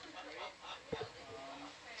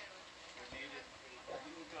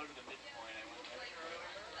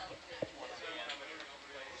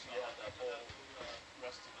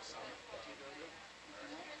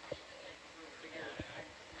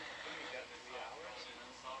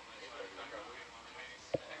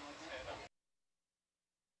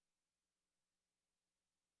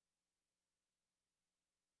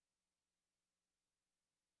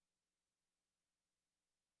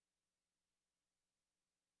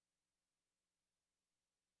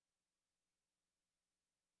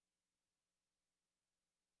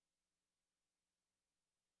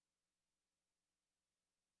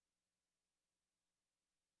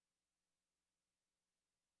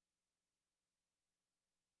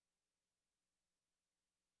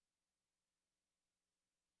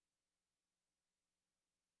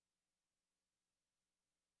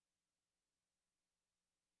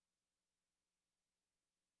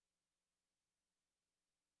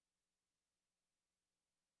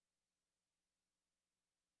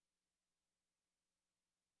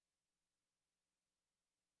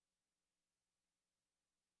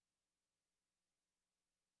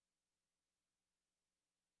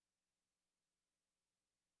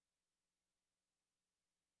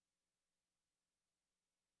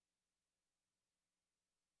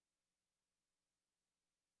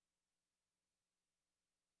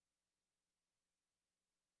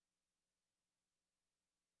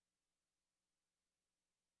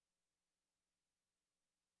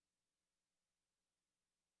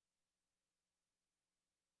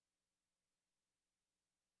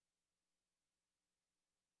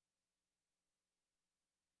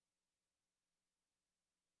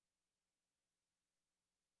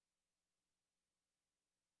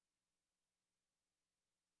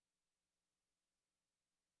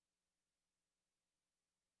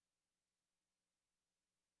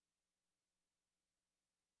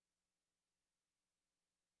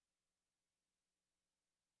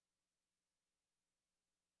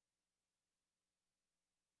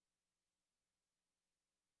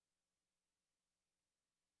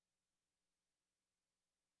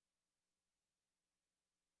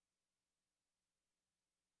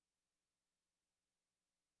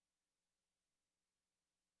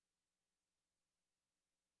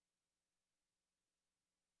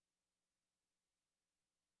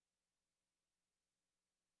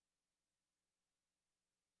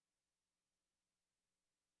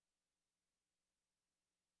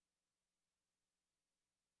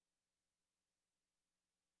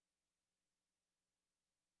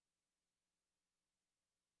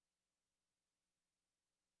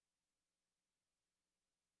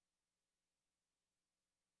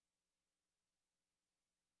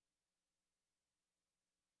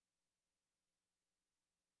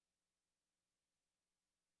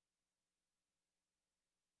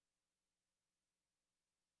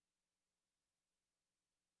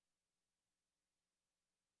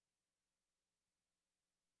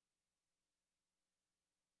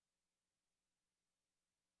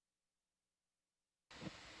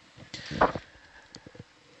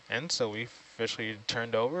 And so we officially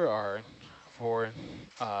turned over our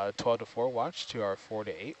 12 to 4 watch to our 4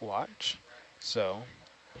 to 8 watch. So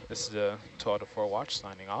this is the 12 to 4 watch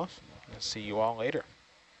signing off. I'll see you all later.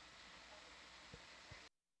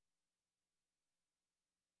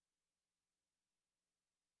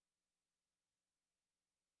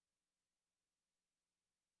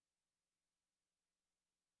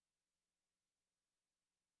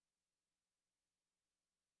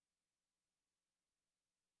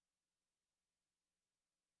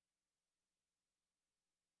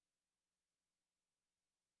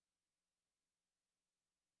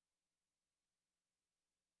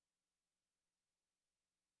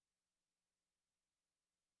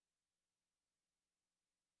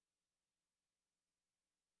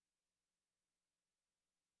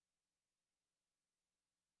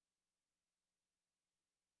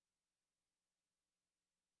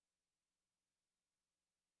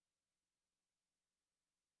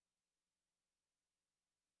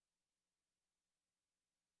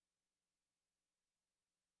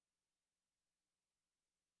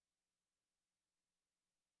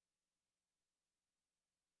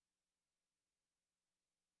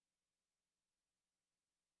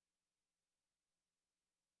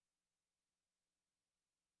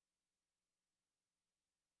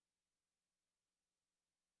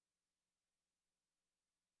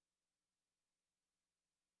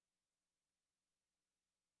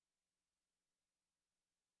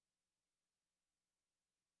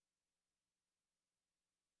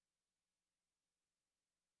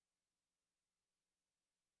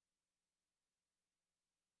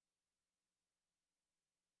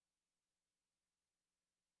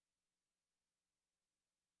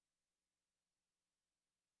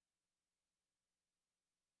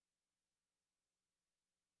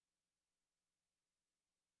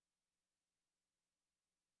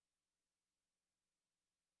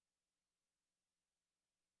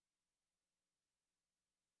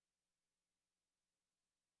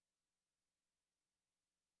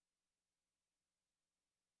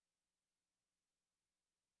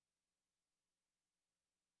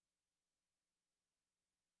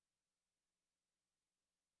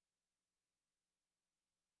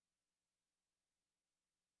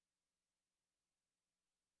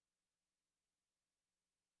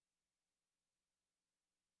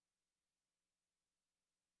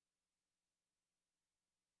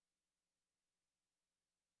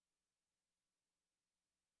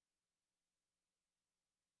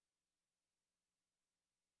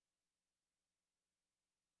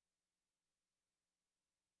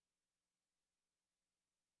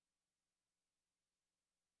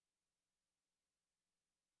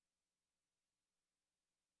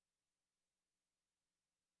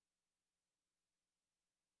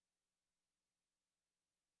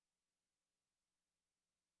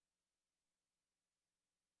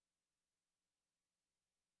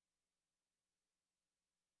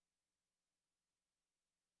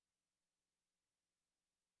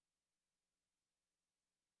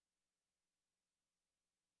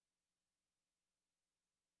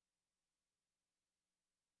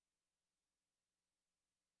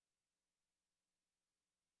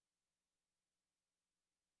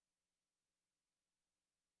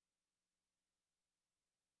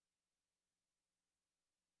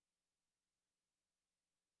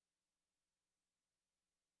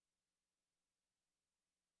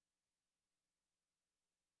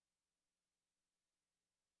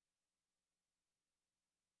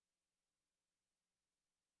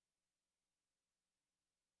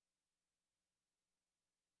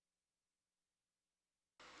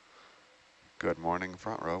 Good morning,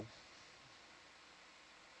 front row.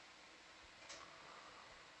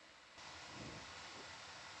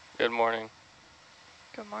 Good morning.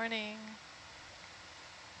 Good morning.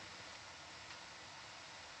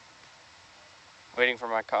 Waiting for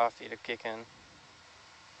my coffee to kick in.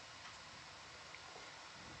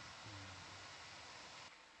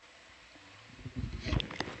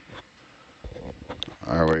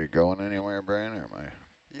 Are we going anywhere, Brian, or am I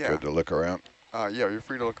Yeah. good to look around? Yeah, you're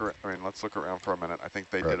free to look around. I mean, let's look around for a minute. I think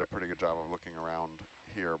they did a pretty good job of looking around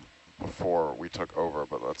here before we took over,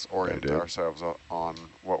 but let's orient ourselves on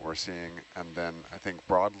what we're seeing. And then I think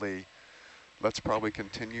broadly, let's probably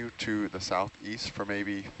continue to the southeast for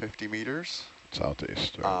maybe 50 meters.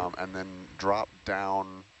 Southeast. And then drop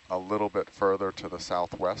down a little bit further to the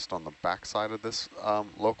southwest on the backside of this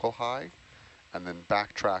local high, and then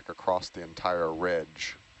backtrack across the entire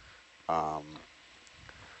ridge.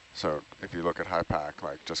 So if you look at HiPAC,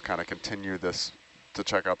 like just kind of continue this to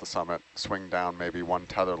check out the summit, swing down maybe one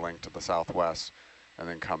tether link to the southwest, and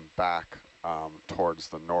then come back towards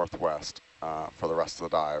the northwest for the rest of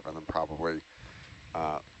the dive, and then probably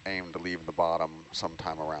aim to leave the bottom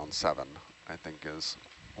sometime around 7, I think is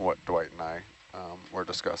what Dwight and I were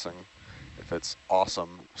discussing. If it's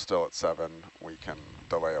awesome still at 7, we can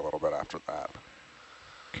delay a little bit after that.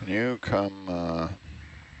 Can you come,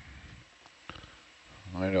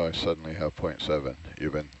 why do I suddenly have 0.7?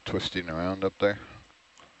 You've been twisting around up there?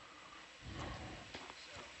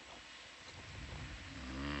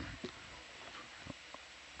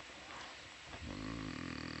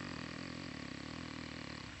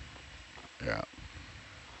 Yeah.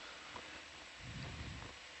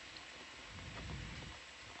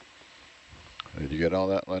 Did you get all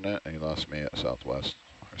that, Lynette? And you lost me at southwest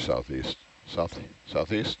or southeast.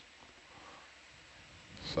 Southeast?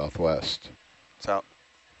 Southwest. South.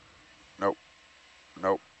 Nope.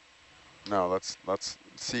 Nope. No, let's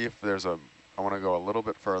see if there's a, I want to go a little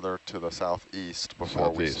bit further to the southeast before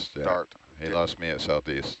Southeast, we start. Yeah. He lost me at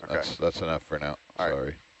southeast. Okay. That's enough for now. All Sorry.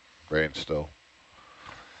 right. Brain still.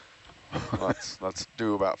 let's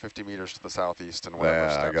do about 50 meters to the southeast and whatever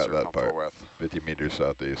Yeah, steps I got you're that comfortable part. with. 50 meters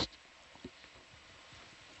southeast.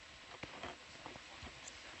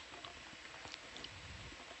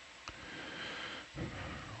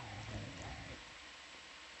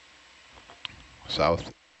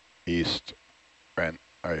 Southeast. Brent,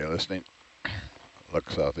 are you listening?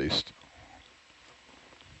 Look southeast.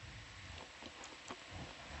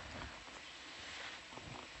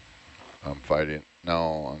 I'm fighting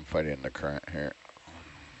the current here.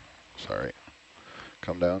 Sorry.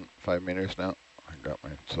 Come down 5 meters now. I got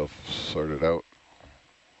myself sorted out.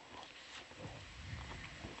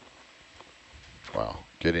 Wow,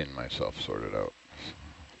 getting myself sorted out.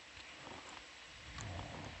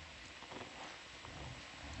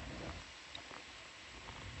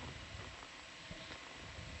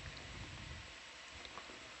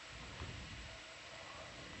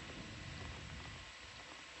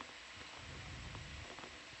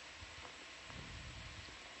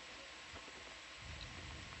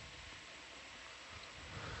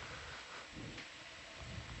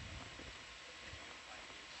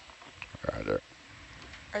 Roger.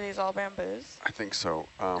 Are these all bamboos? I think so.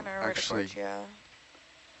 And are Actually, yeah.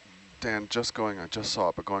 Dan, I just saw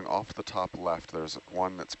it, but going off the top left, there's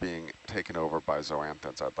one that's being taken over by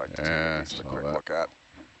zoanthids I'd like to take at least a quick look at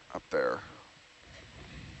up there.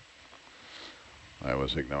 I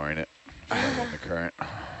was ignoring it. In the current.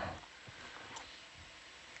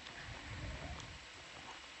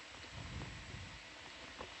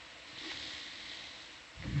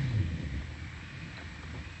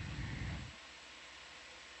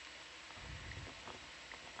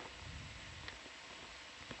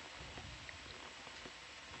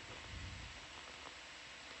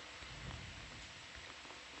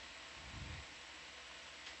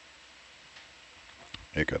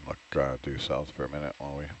 You can look due south for a minute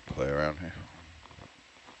while we play around here.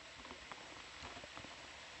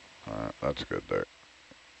 That's good there.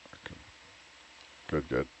 Good,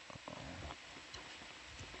 good.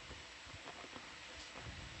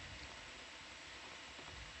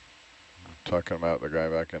 Talking about the guy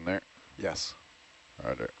back in there? Yes.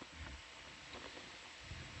 Roger.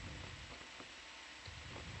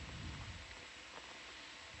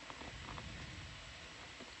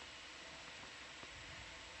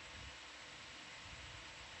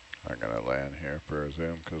 I'm gonna land here for a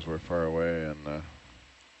zoom because we're far away and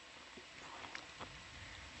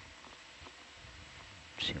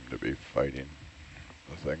seem to be fighting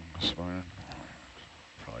the thing this morning.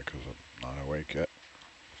 Probably because I'm not awake yet.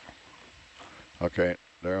 Okay,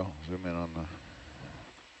 Daryl, zoom in on the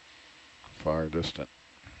far distant.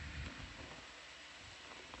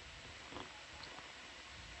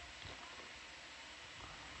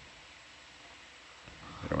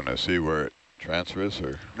 You want to see where it transfers,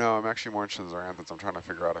 or? No, I'm actually more interested in zoanthids. I'm trying to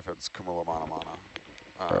figure out if it's Cumula monomana.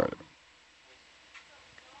 All right.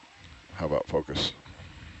 How about focus?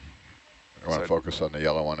 You want to focus on the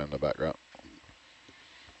yellow one in the background?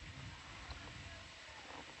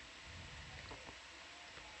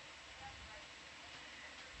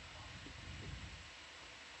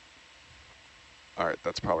 All right,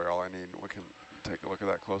 that's probably all I need. We can take a look at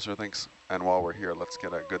that closer, thanks. And while we're here, let's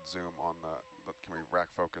get a good zoom on the can we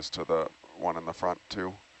rack focus to the one in the front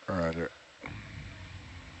too? Roger.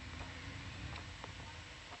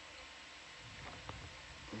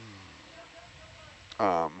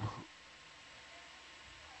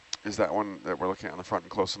 Is that one that we're looking at in the front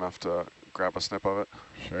close enough to grab a snip of it?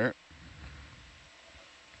 Sure.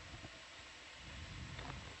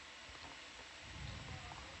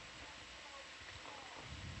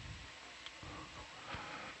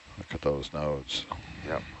 Look at with those nodes.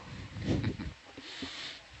 Yep.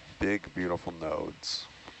 Big, beautiful nodes.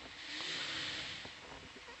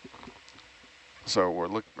 So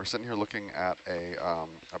we're sitting here looking at a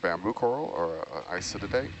bamboo coral or a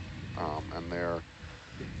yyyy-dd, and they're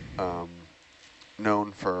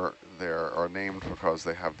known for are named because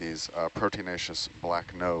they have these proteinaceous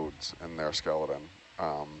black nodes in their skeleton.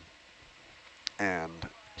 And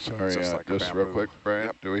sorry, just, just real quick, Brian,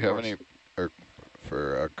 yep, do we have any, or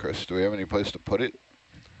for Chris, do we have any place to put it?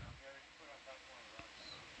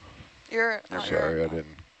 Sorry,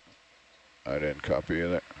 I didn't copy you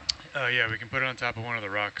there. Yeah, we can put it on top of one of the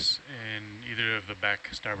rocks in either of the back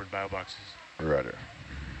starboard bio boxes. Roger.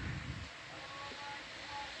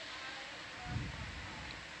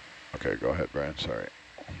 Okay, go ahead, Brian, sorry.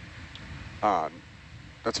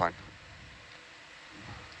 That's fine.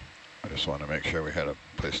 I just want to make sure we had a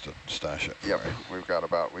place to stash it. Yep,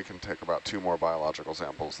 we can take about 2 more biological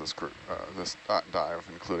samples this dive,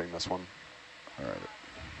 including this one. All right.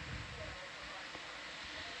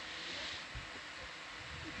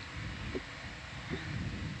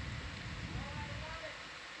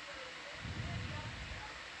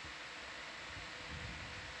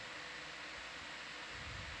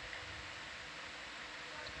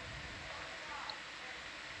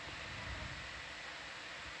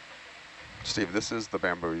 Steve, this is the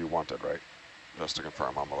bamboo you wanted, right? Just to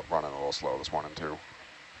confirm, I'm running a little slow this morning too.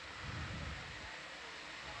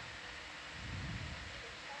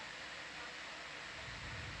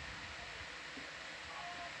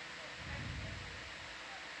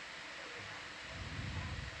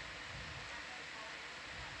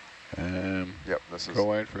 Yep, this is. Go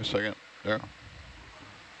wide for a second, there.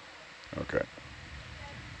 Okay.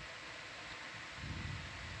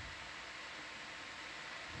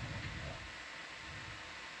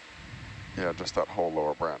 Yeah, just that whole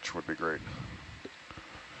lower branch would be great.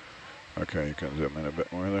 Okay, you can zoom in a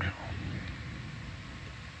bit more there.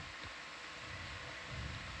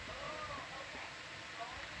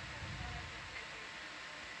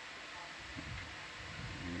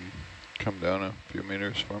 Come down a few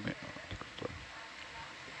meters for me.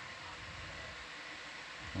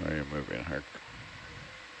 Why are you moving, Herc?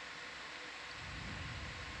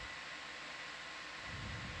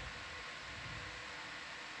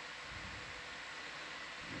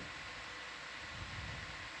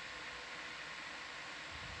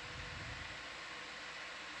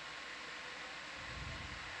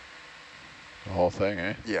 The whole thing,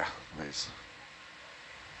 eh? Yeah, please.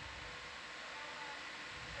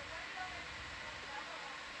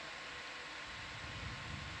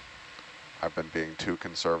 I've been being too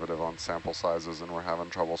conservative on sample sizes, and we're having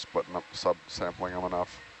trouble splitting up, sub-sampling them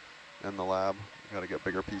enough in the lab. We gotta get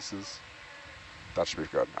bigger pieces. That should be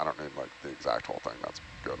good. I don't need like the exact whole thing. That's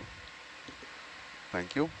good.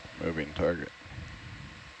 Thank you. Moving target.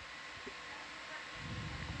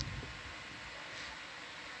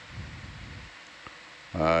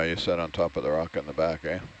 You said on top of the rock in the back,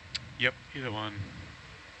 eh? Yep, either one.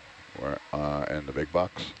 Where, and the big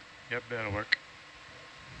box? Yep, that'll work.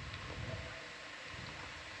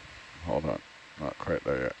 Hold on, not quite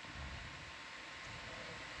there yet.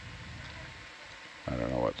 I don't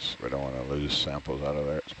know we don't want to lose samples out of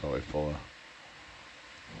there. It's probably full of.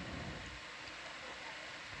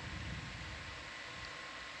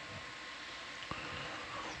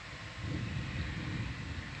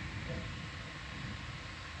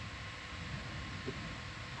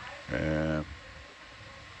 And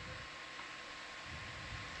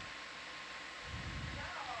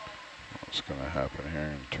what's going to happen here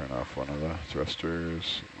and turn off one of the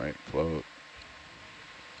thrusters, it might float.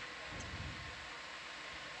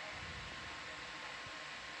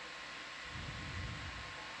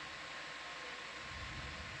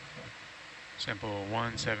 Sample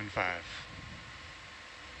 175.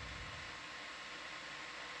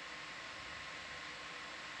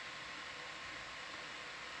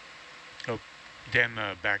 Oh, Dan,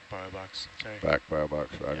 back bio box, sorry. Back bio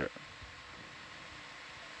box, roger. Yep.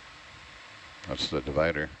 That's the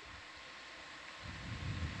divider.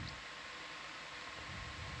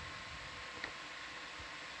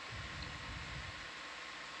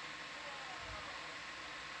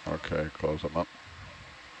 Okay, close them up.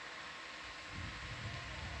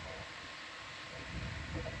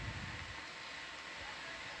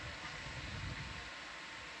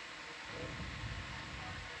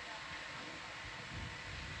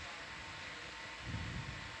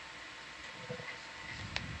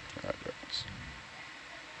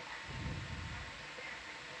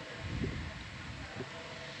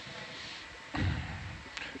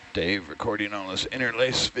 Dave recording on this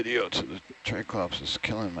interlace video to the Triclops is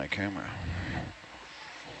killing my camera.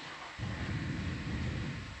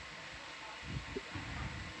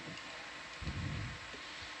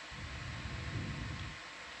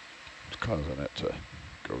 causing it to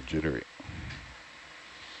go jittery.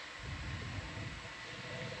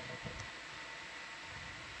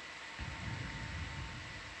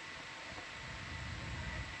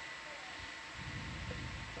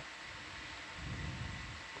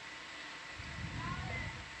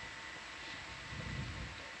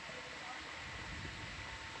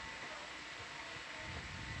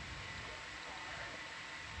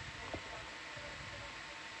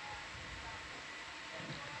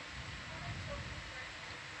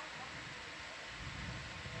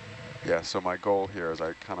 Yeah, so my goal here is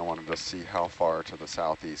I kind of wanted to see how far to the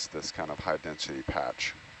southeast this kind of high density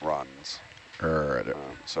patch runs.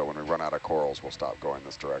 So when we run out of corals, we'll stop going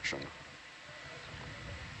this direction.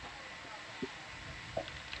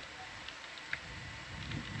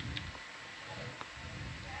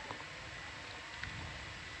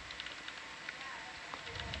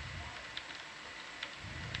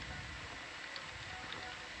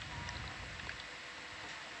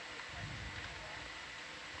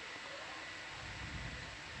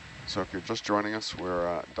 So if you're just joining us,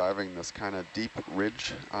 we're diving this kind of deep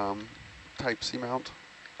ridge type seamount.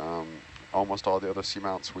 Almost all the other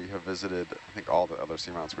seamounts we have visited, I think all the other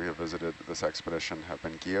seamounts we have visited this expedition have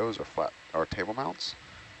been geos or flat or table mounts,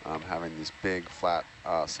 having these big flat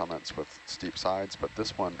summits with steep sides. But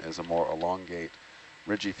this one is a more elongate,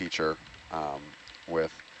 ridgy feature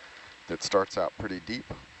that starts out pretty deep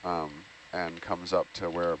and comes up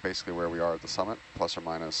to basically where we are at the summit, plus or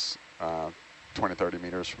minus 20, 30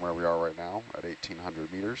 meters from where we are right now at 1,800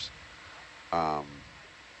 meters.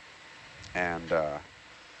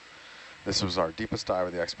 This was our deepest dive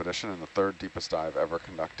of the expedition and the third deepest dive ever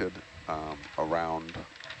conducted around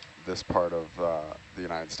this part of the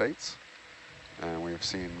United States. And we've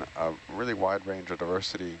seen a really wide range of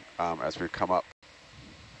diversity as we've come up.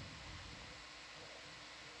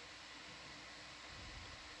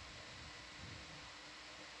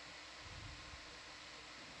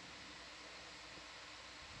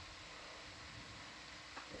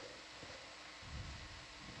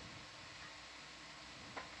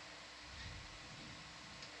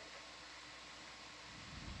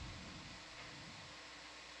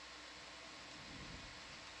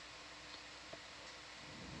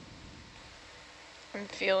 I'm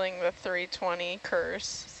feeling the 320 curse.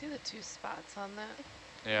 See the two spots on that?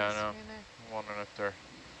 Yeah, I know. I'm wondering if they're...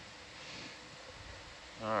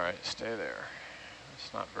 All right, stay there.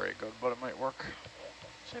 It's not very good, but it might work.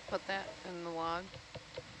 Should I put that in the log?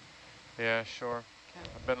 Yeah, sure. Okay.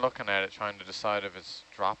 I've been looking at it, trying to decide if it's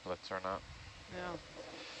droplets or not. Yeah.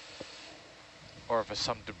 Or if it's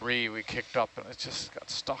some debris we kicked up and it just got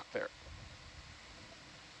stuck there.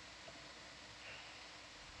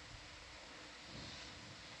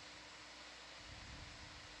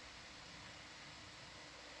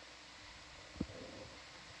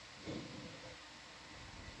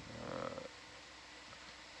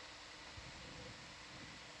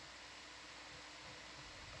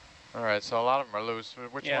 All right, so a lot of them are loose.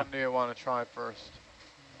 Which one do you want to try first?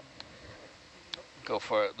 Go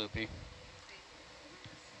for it, Loopy.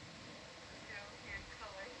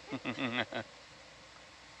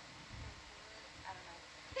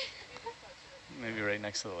 Maybe right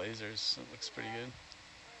next to the lasers. It looks pretty good.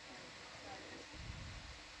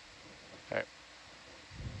 Okay.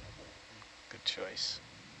 Good choice.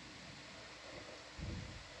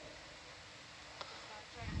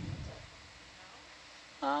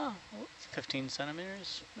 Ah, 15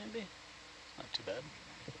 centimeters, maybe. Not too bad.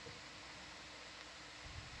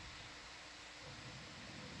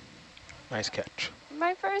 Nice catch.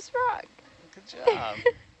 My first rock. Good job.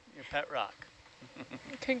 Your pet rock.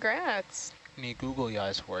 Congrats. Need googly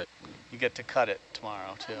eyes for it. You get to cut it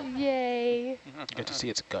tomorrow, too. Yay. You get to see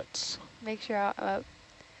its guts. Make sure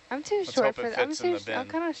I'm too Let's short hope it for fits in the bin. I'm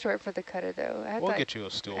kind of short for the cutter though. We'll get you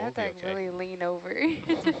a stool. I have We'll to be like okay. really lean over.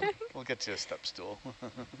 We'll get you a step stool.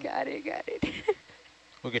 Got it.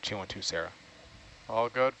 We'll get you one too, Sarah. All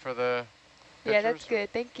good for the Yeah, that's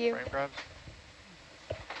good. Thank you. frame grabs?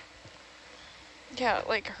 Yeah, it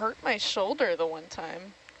like hurt my shoulder the one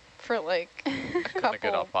time for like a couple Gonna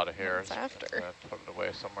get up out of here. months after. Put it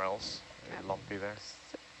away somewhere else. Maybe lumpy there.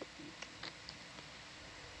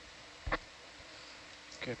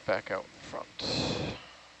 Get back out in front.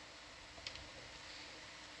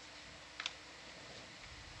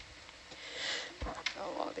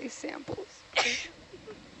 Oh, all these samples.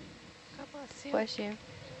 God bless you. Bless you.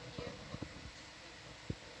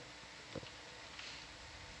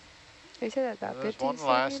 They said that about There's 15 one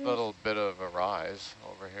last centimeters? little bit of a rise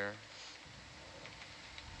over here.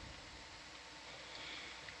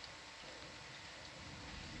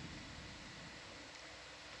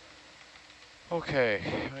 Okay,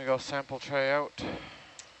 we go sample tray out.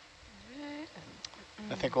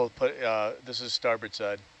 I think we'll put, this is starboard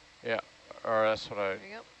side. Yeah, or that's what I, There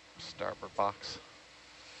you go. starboard box.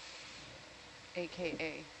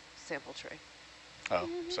 AKA sample tray. Oh,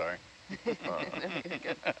 sorry. No, you're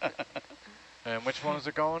good. And which one is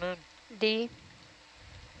it going in? D.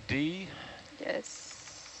 D?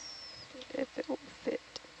 Yes. If it will fit.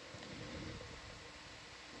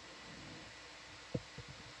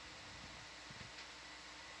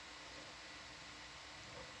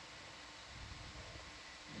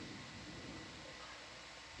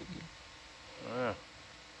 Yeah.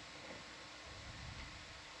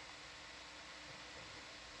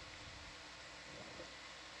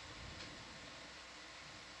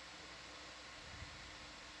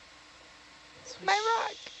 Swish. My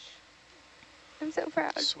rock. I'm so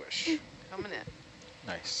proud. Swish. Coming in.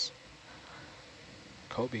 Nice.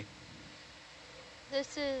 Kobe.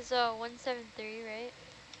 This is 173,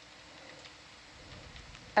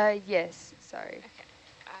 right? Yes. Sorry. Okay.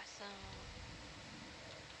 Awesome.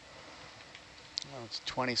 Well, it's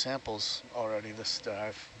 20 samples already this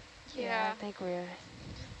dive. Yeah. I think we're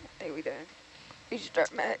done. We should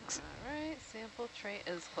start max. All right, sample tray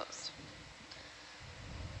is closed.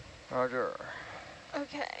 Roger.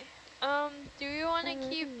 Okay. Do we want to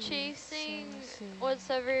keep chasing see.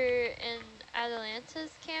 whatever in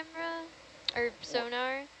Atalanta's camera or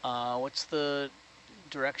sonar? What's the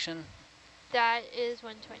direction? That is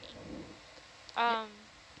 120.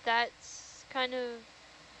 That's kind of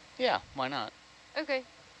Yeah, why not? okay.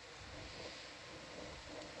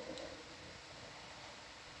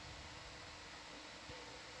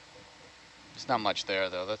 There's not much there,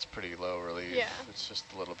 though. That's pretty low relief. Yeah. It's just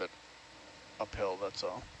a little bit uphill, that's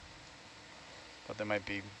all. But there might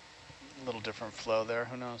be a little different flow there.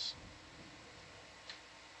 Who knows?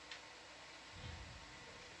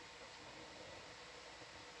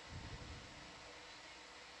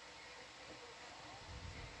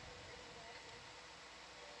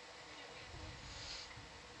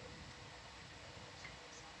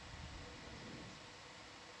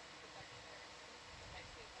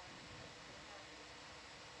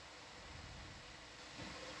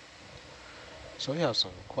 So we have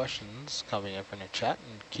some questions coming in from the chat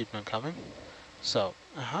and keep them coming. So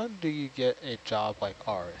how do you get a job like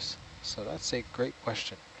ours? So that's a great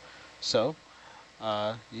question. So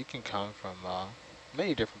you can come from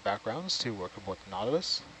many different backgrounds to work aboard the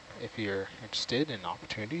Nautilus. If you're interested in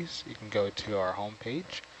opportunities, you can go to our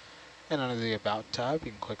homepage, and under the About tab,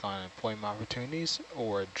 you can click on Employment Opportunities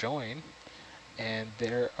or Join. And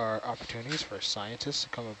there are opportunities for scientists to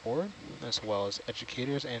come aboard, as well as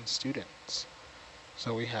educators and students.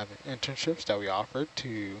 So we have internships that we offer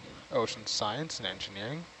to ocean science and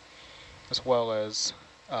engineering, as well as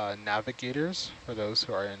navigators for those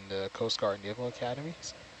who are in the Coast Guard Naval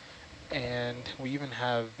Academies. And we even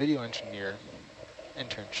have video engineer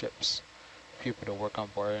internships, people to work on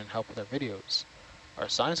board and help with our videos. Our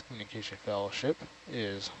science communication fellowship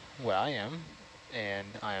is what I am, and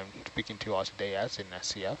I am speaking to you all today as an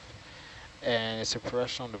SCF. And it's a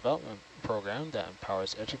professional development program that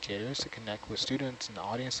empowers educators to connect with students and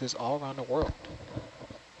audiences all around the world.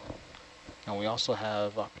 And we also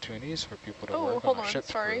have opportunities for people to work on our ship's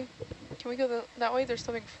sorry. crew. Can we go that way? There's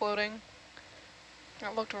something floating.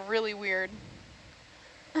 That looked really weird.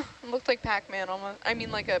 It looked like Pac-Man almost. I mean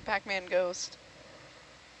like a Pac-Man ghost.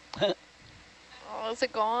 Oh, is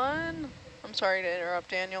it gone? I'm sorry to interrupt,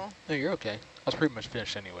 Daniel. No, you're okay. I was pretty much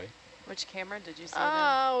finished anyway. Which camera did you see?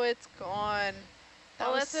 Oh, it's gone. That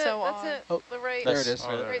Oh, was that's so it. odd. That's it. Oh, the right. there it is.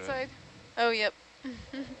 Oh, there Right it is. side. Oh, yep. Good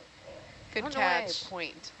I don't know why I catch.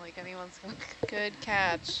 point like anyone's going. Good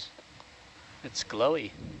catch. It's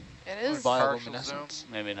glowy. It is. Bioluminescence.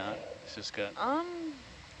 Maybe not. It's just good.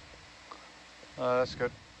 That's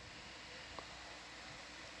good.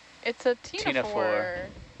 It's a Tina Tina-4.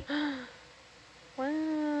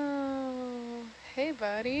 Wow. Hey,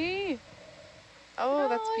 buddy. Oh,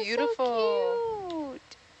 that's beautiful. So cute.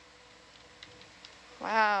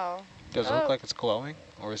 Wow. Does it look like it's glowing,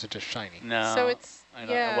 or is it just shiny? No. So it's, I don't,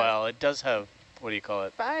 yeah. Well, it does have, what do you call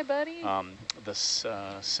it? Bye, buddy. This,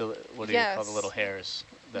 what do you call the little Yes. hairs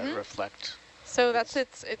that reflect? So that's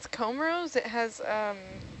its comb rows. It has, I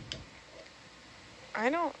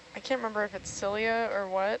can't remember if it's cilia or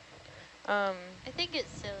what. I think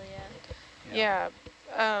it's cilia. Yeah.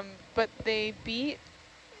 But they beat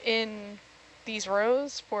in these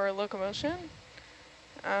rows for locomotion.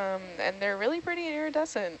 And they're really pretty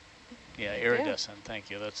iridescent. Yeah, iridescent.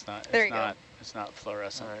 Thank you. That's not. There It's you go. not. It's not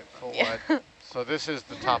fluorescent. All right, full Yeah. wide. So this is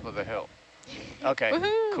the top of the hill. Okay.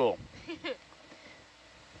 Woohoo! Cool.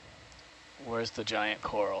 Where's the giant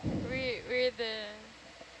coral? We're the...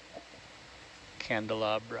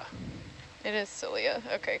 Candelabra. It is cilia.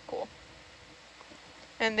 Okay, cool.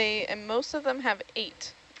 And most of them have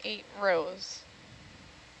eight rows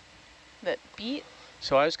that beat.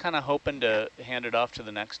 So I was kind of hoping to hand it off to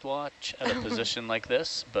the next watch at a position like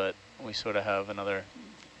this, but we sort of have another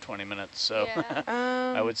 20 minutes. So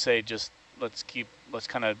Yeah. I would say just let's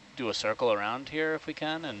kind of do a circle around here if we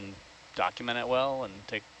can and document it well and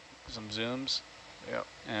take some zooms. Yep.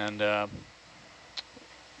 And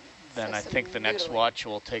then I think the next watch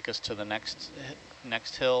will take us to the next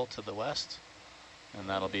hill to the west, and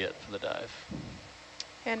that'll be it for the dive.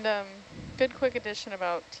 And good quick addition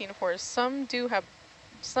about ctenophores.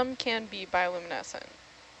 Some can be bioluminescent,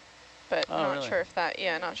 but not sure if that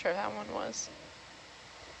one was.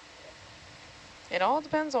 It all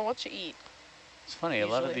depends on what you eat. It's funny,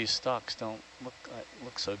 usually. A lot of these stalks don't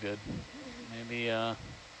look so good. Maybe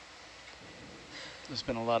there's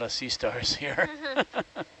been a lot of sea stars here.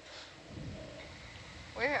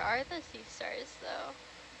 Where are the sea stars, though?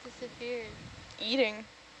 Disappeared. Eating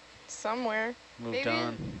somewhere. Moved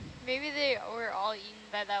on. Maybe they were all eaten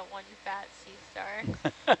by that one fat sea star.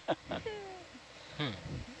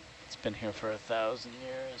 It's been here for 1,000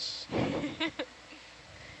 years.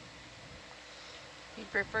 He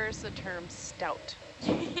prefers the term stout.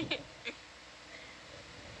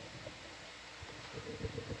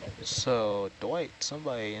 So, Dwight,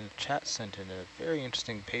 somebody in the chat sent in a very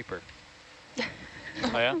interesting paper.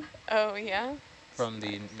 Oh, yeah? Oh, yeah? From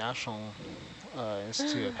the National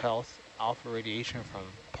Institute of Health, alpha radiation from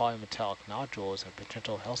polymetallic nodules and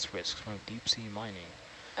potential health risks from deep sea mining.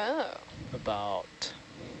 Oh. About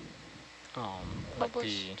like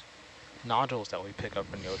the nodules that we pick up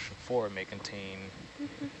in the ocean floor may contain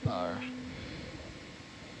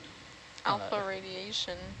alpha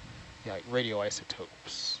radiation. Yeah, like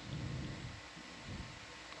radioisotopes.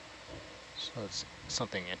 So it's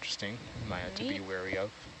something interesting you might have to be wary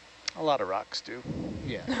of. A lot of rocks do.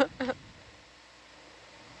 Yeah.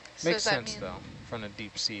 So Makes sense though, from the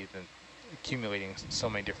deep sea, the accumulating so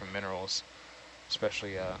many different minerals,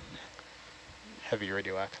 especially heavy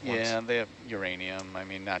radioactive ones. Yeah, they have uranium, I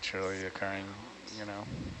mean, naturally occurring, you know.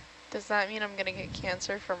 Does that mean I'm going to get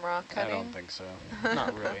cancer from rock cutting? I don't think so.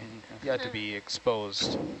 Not really. You have to be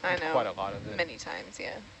exposed to quite a lot of it. Many times,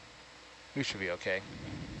 yeah. We should be okay.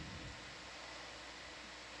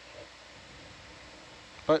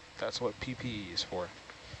 But that's what PPE is for.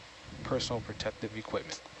 Personal protective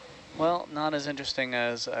equipment. Well, not as interesting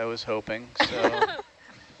as I was hoping, so...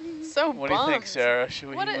 So what do you think, Sarah? Should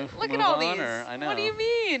we move look at all on, these. or I know. What do you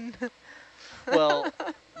mean? Well,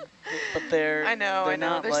 but they're I know,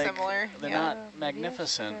 not they're like, similar. They're not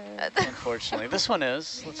magnificent, unfortunately. This one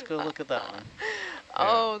is. Let's go look at that one.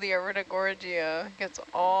 Oh, the Iridogorgia gets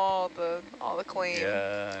all the claim.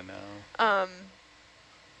 Yeah, I know.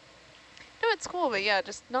 No, it's cool, but yeah,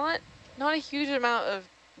 just not a huge amount of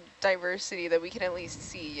diversity that we can at least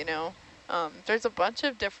see, you know.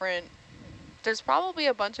 There's probably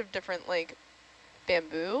a bunch of different like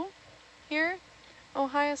bamboo here. Oh,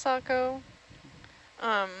 hi, Asako.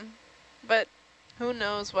 But who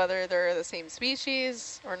knows whether they're the same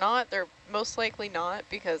species or not. They're most likely not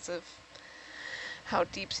because of how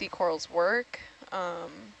deep sea corals work.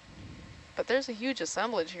 But there's a huge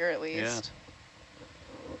assemblage here at least.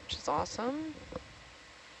 Yeah. Which is awesome.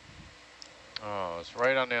 Oh, it's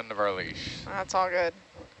right on the end of our leash. That's all good.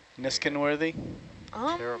 Niskin worthy?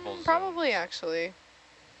 Probably actually.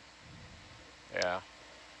 Yeah.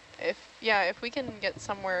 If we can get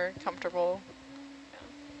somewhere comfortable.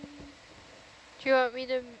 Do you want me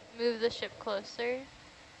to move the ship closer?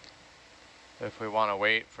 If we want to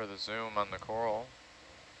wait for the zoom on the coral.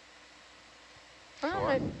 Sure.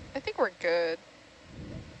 I think we're good,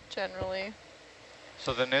 generally.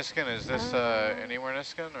 So the Niskin, is this anywhere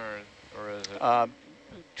Niskin, or is it?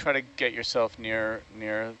 Try to get yourself near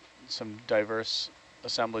some diverse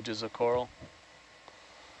assemblages of coral.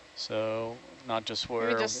 So not just where...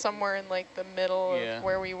 Maybe just somewhere in like the middle of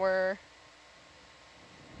where we were.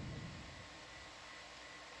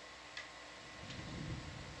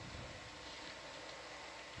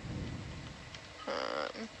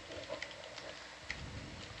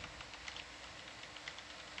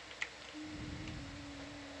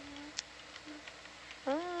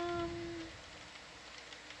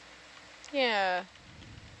 Yeah.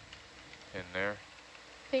 In there?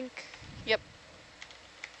 I think, yep.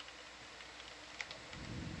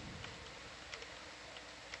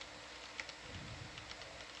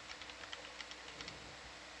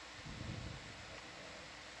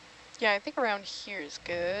 Yeah, I think around here is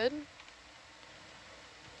good.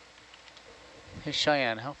 Hey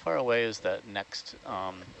Cheyenne, how far away is that next,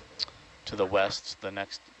 to the west, the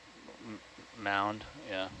next mound?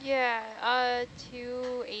 Yeah. Yeah,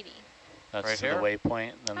 280. That's Right to here? the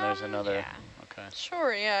waypoint, then there's another, Yeah. okay.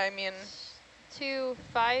 Sure, yeah, I mean, To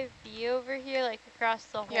 5B over here, like across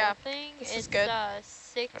the whole Yeah, thing, this is it's good.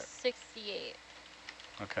 668.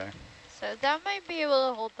 Okay. So that might be able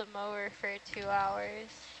to hold them over for 2 hours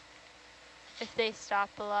if they stop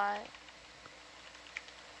a lot.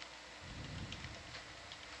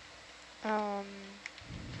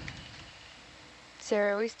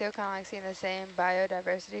 Sarah, are we still kind of like seeing the same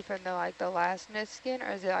biodiversity from the last Niskin,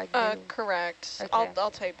 or is it like new? correct. Okay.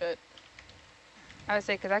 I'll type it. I would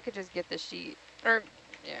say because I could just get the sheet. Or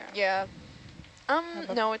Yeah. yeah.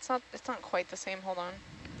 No, it's not quite the same. Hold on.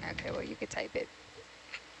 Okay, well you could type it.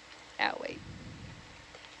 Oh wait.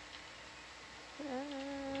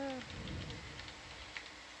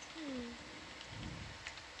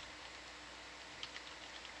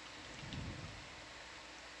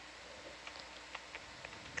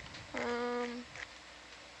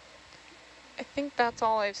 I think that's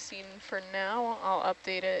all I've seen for now. I'll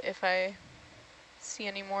update it if I see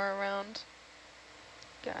any more around.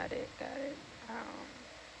 Got it.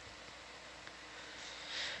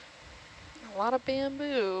 A lot of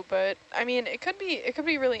bamboo, but I mean, it could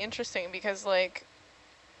be really interesting because, like,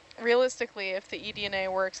 realistically, if the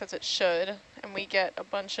eDNA works as it should, and we get a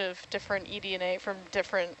bunch of different eDNA from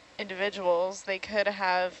different individuals, they could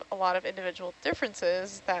have a lot of individual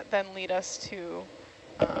differences that then lead us to,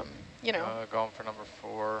 you know. Going for number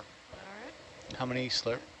 4. How many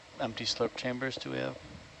empty slurp chambers do we have?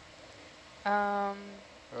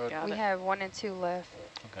 We have 1 and 2 left.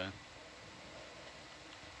 Okay.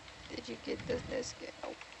 Did you get this Niskin?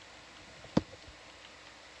 Oh.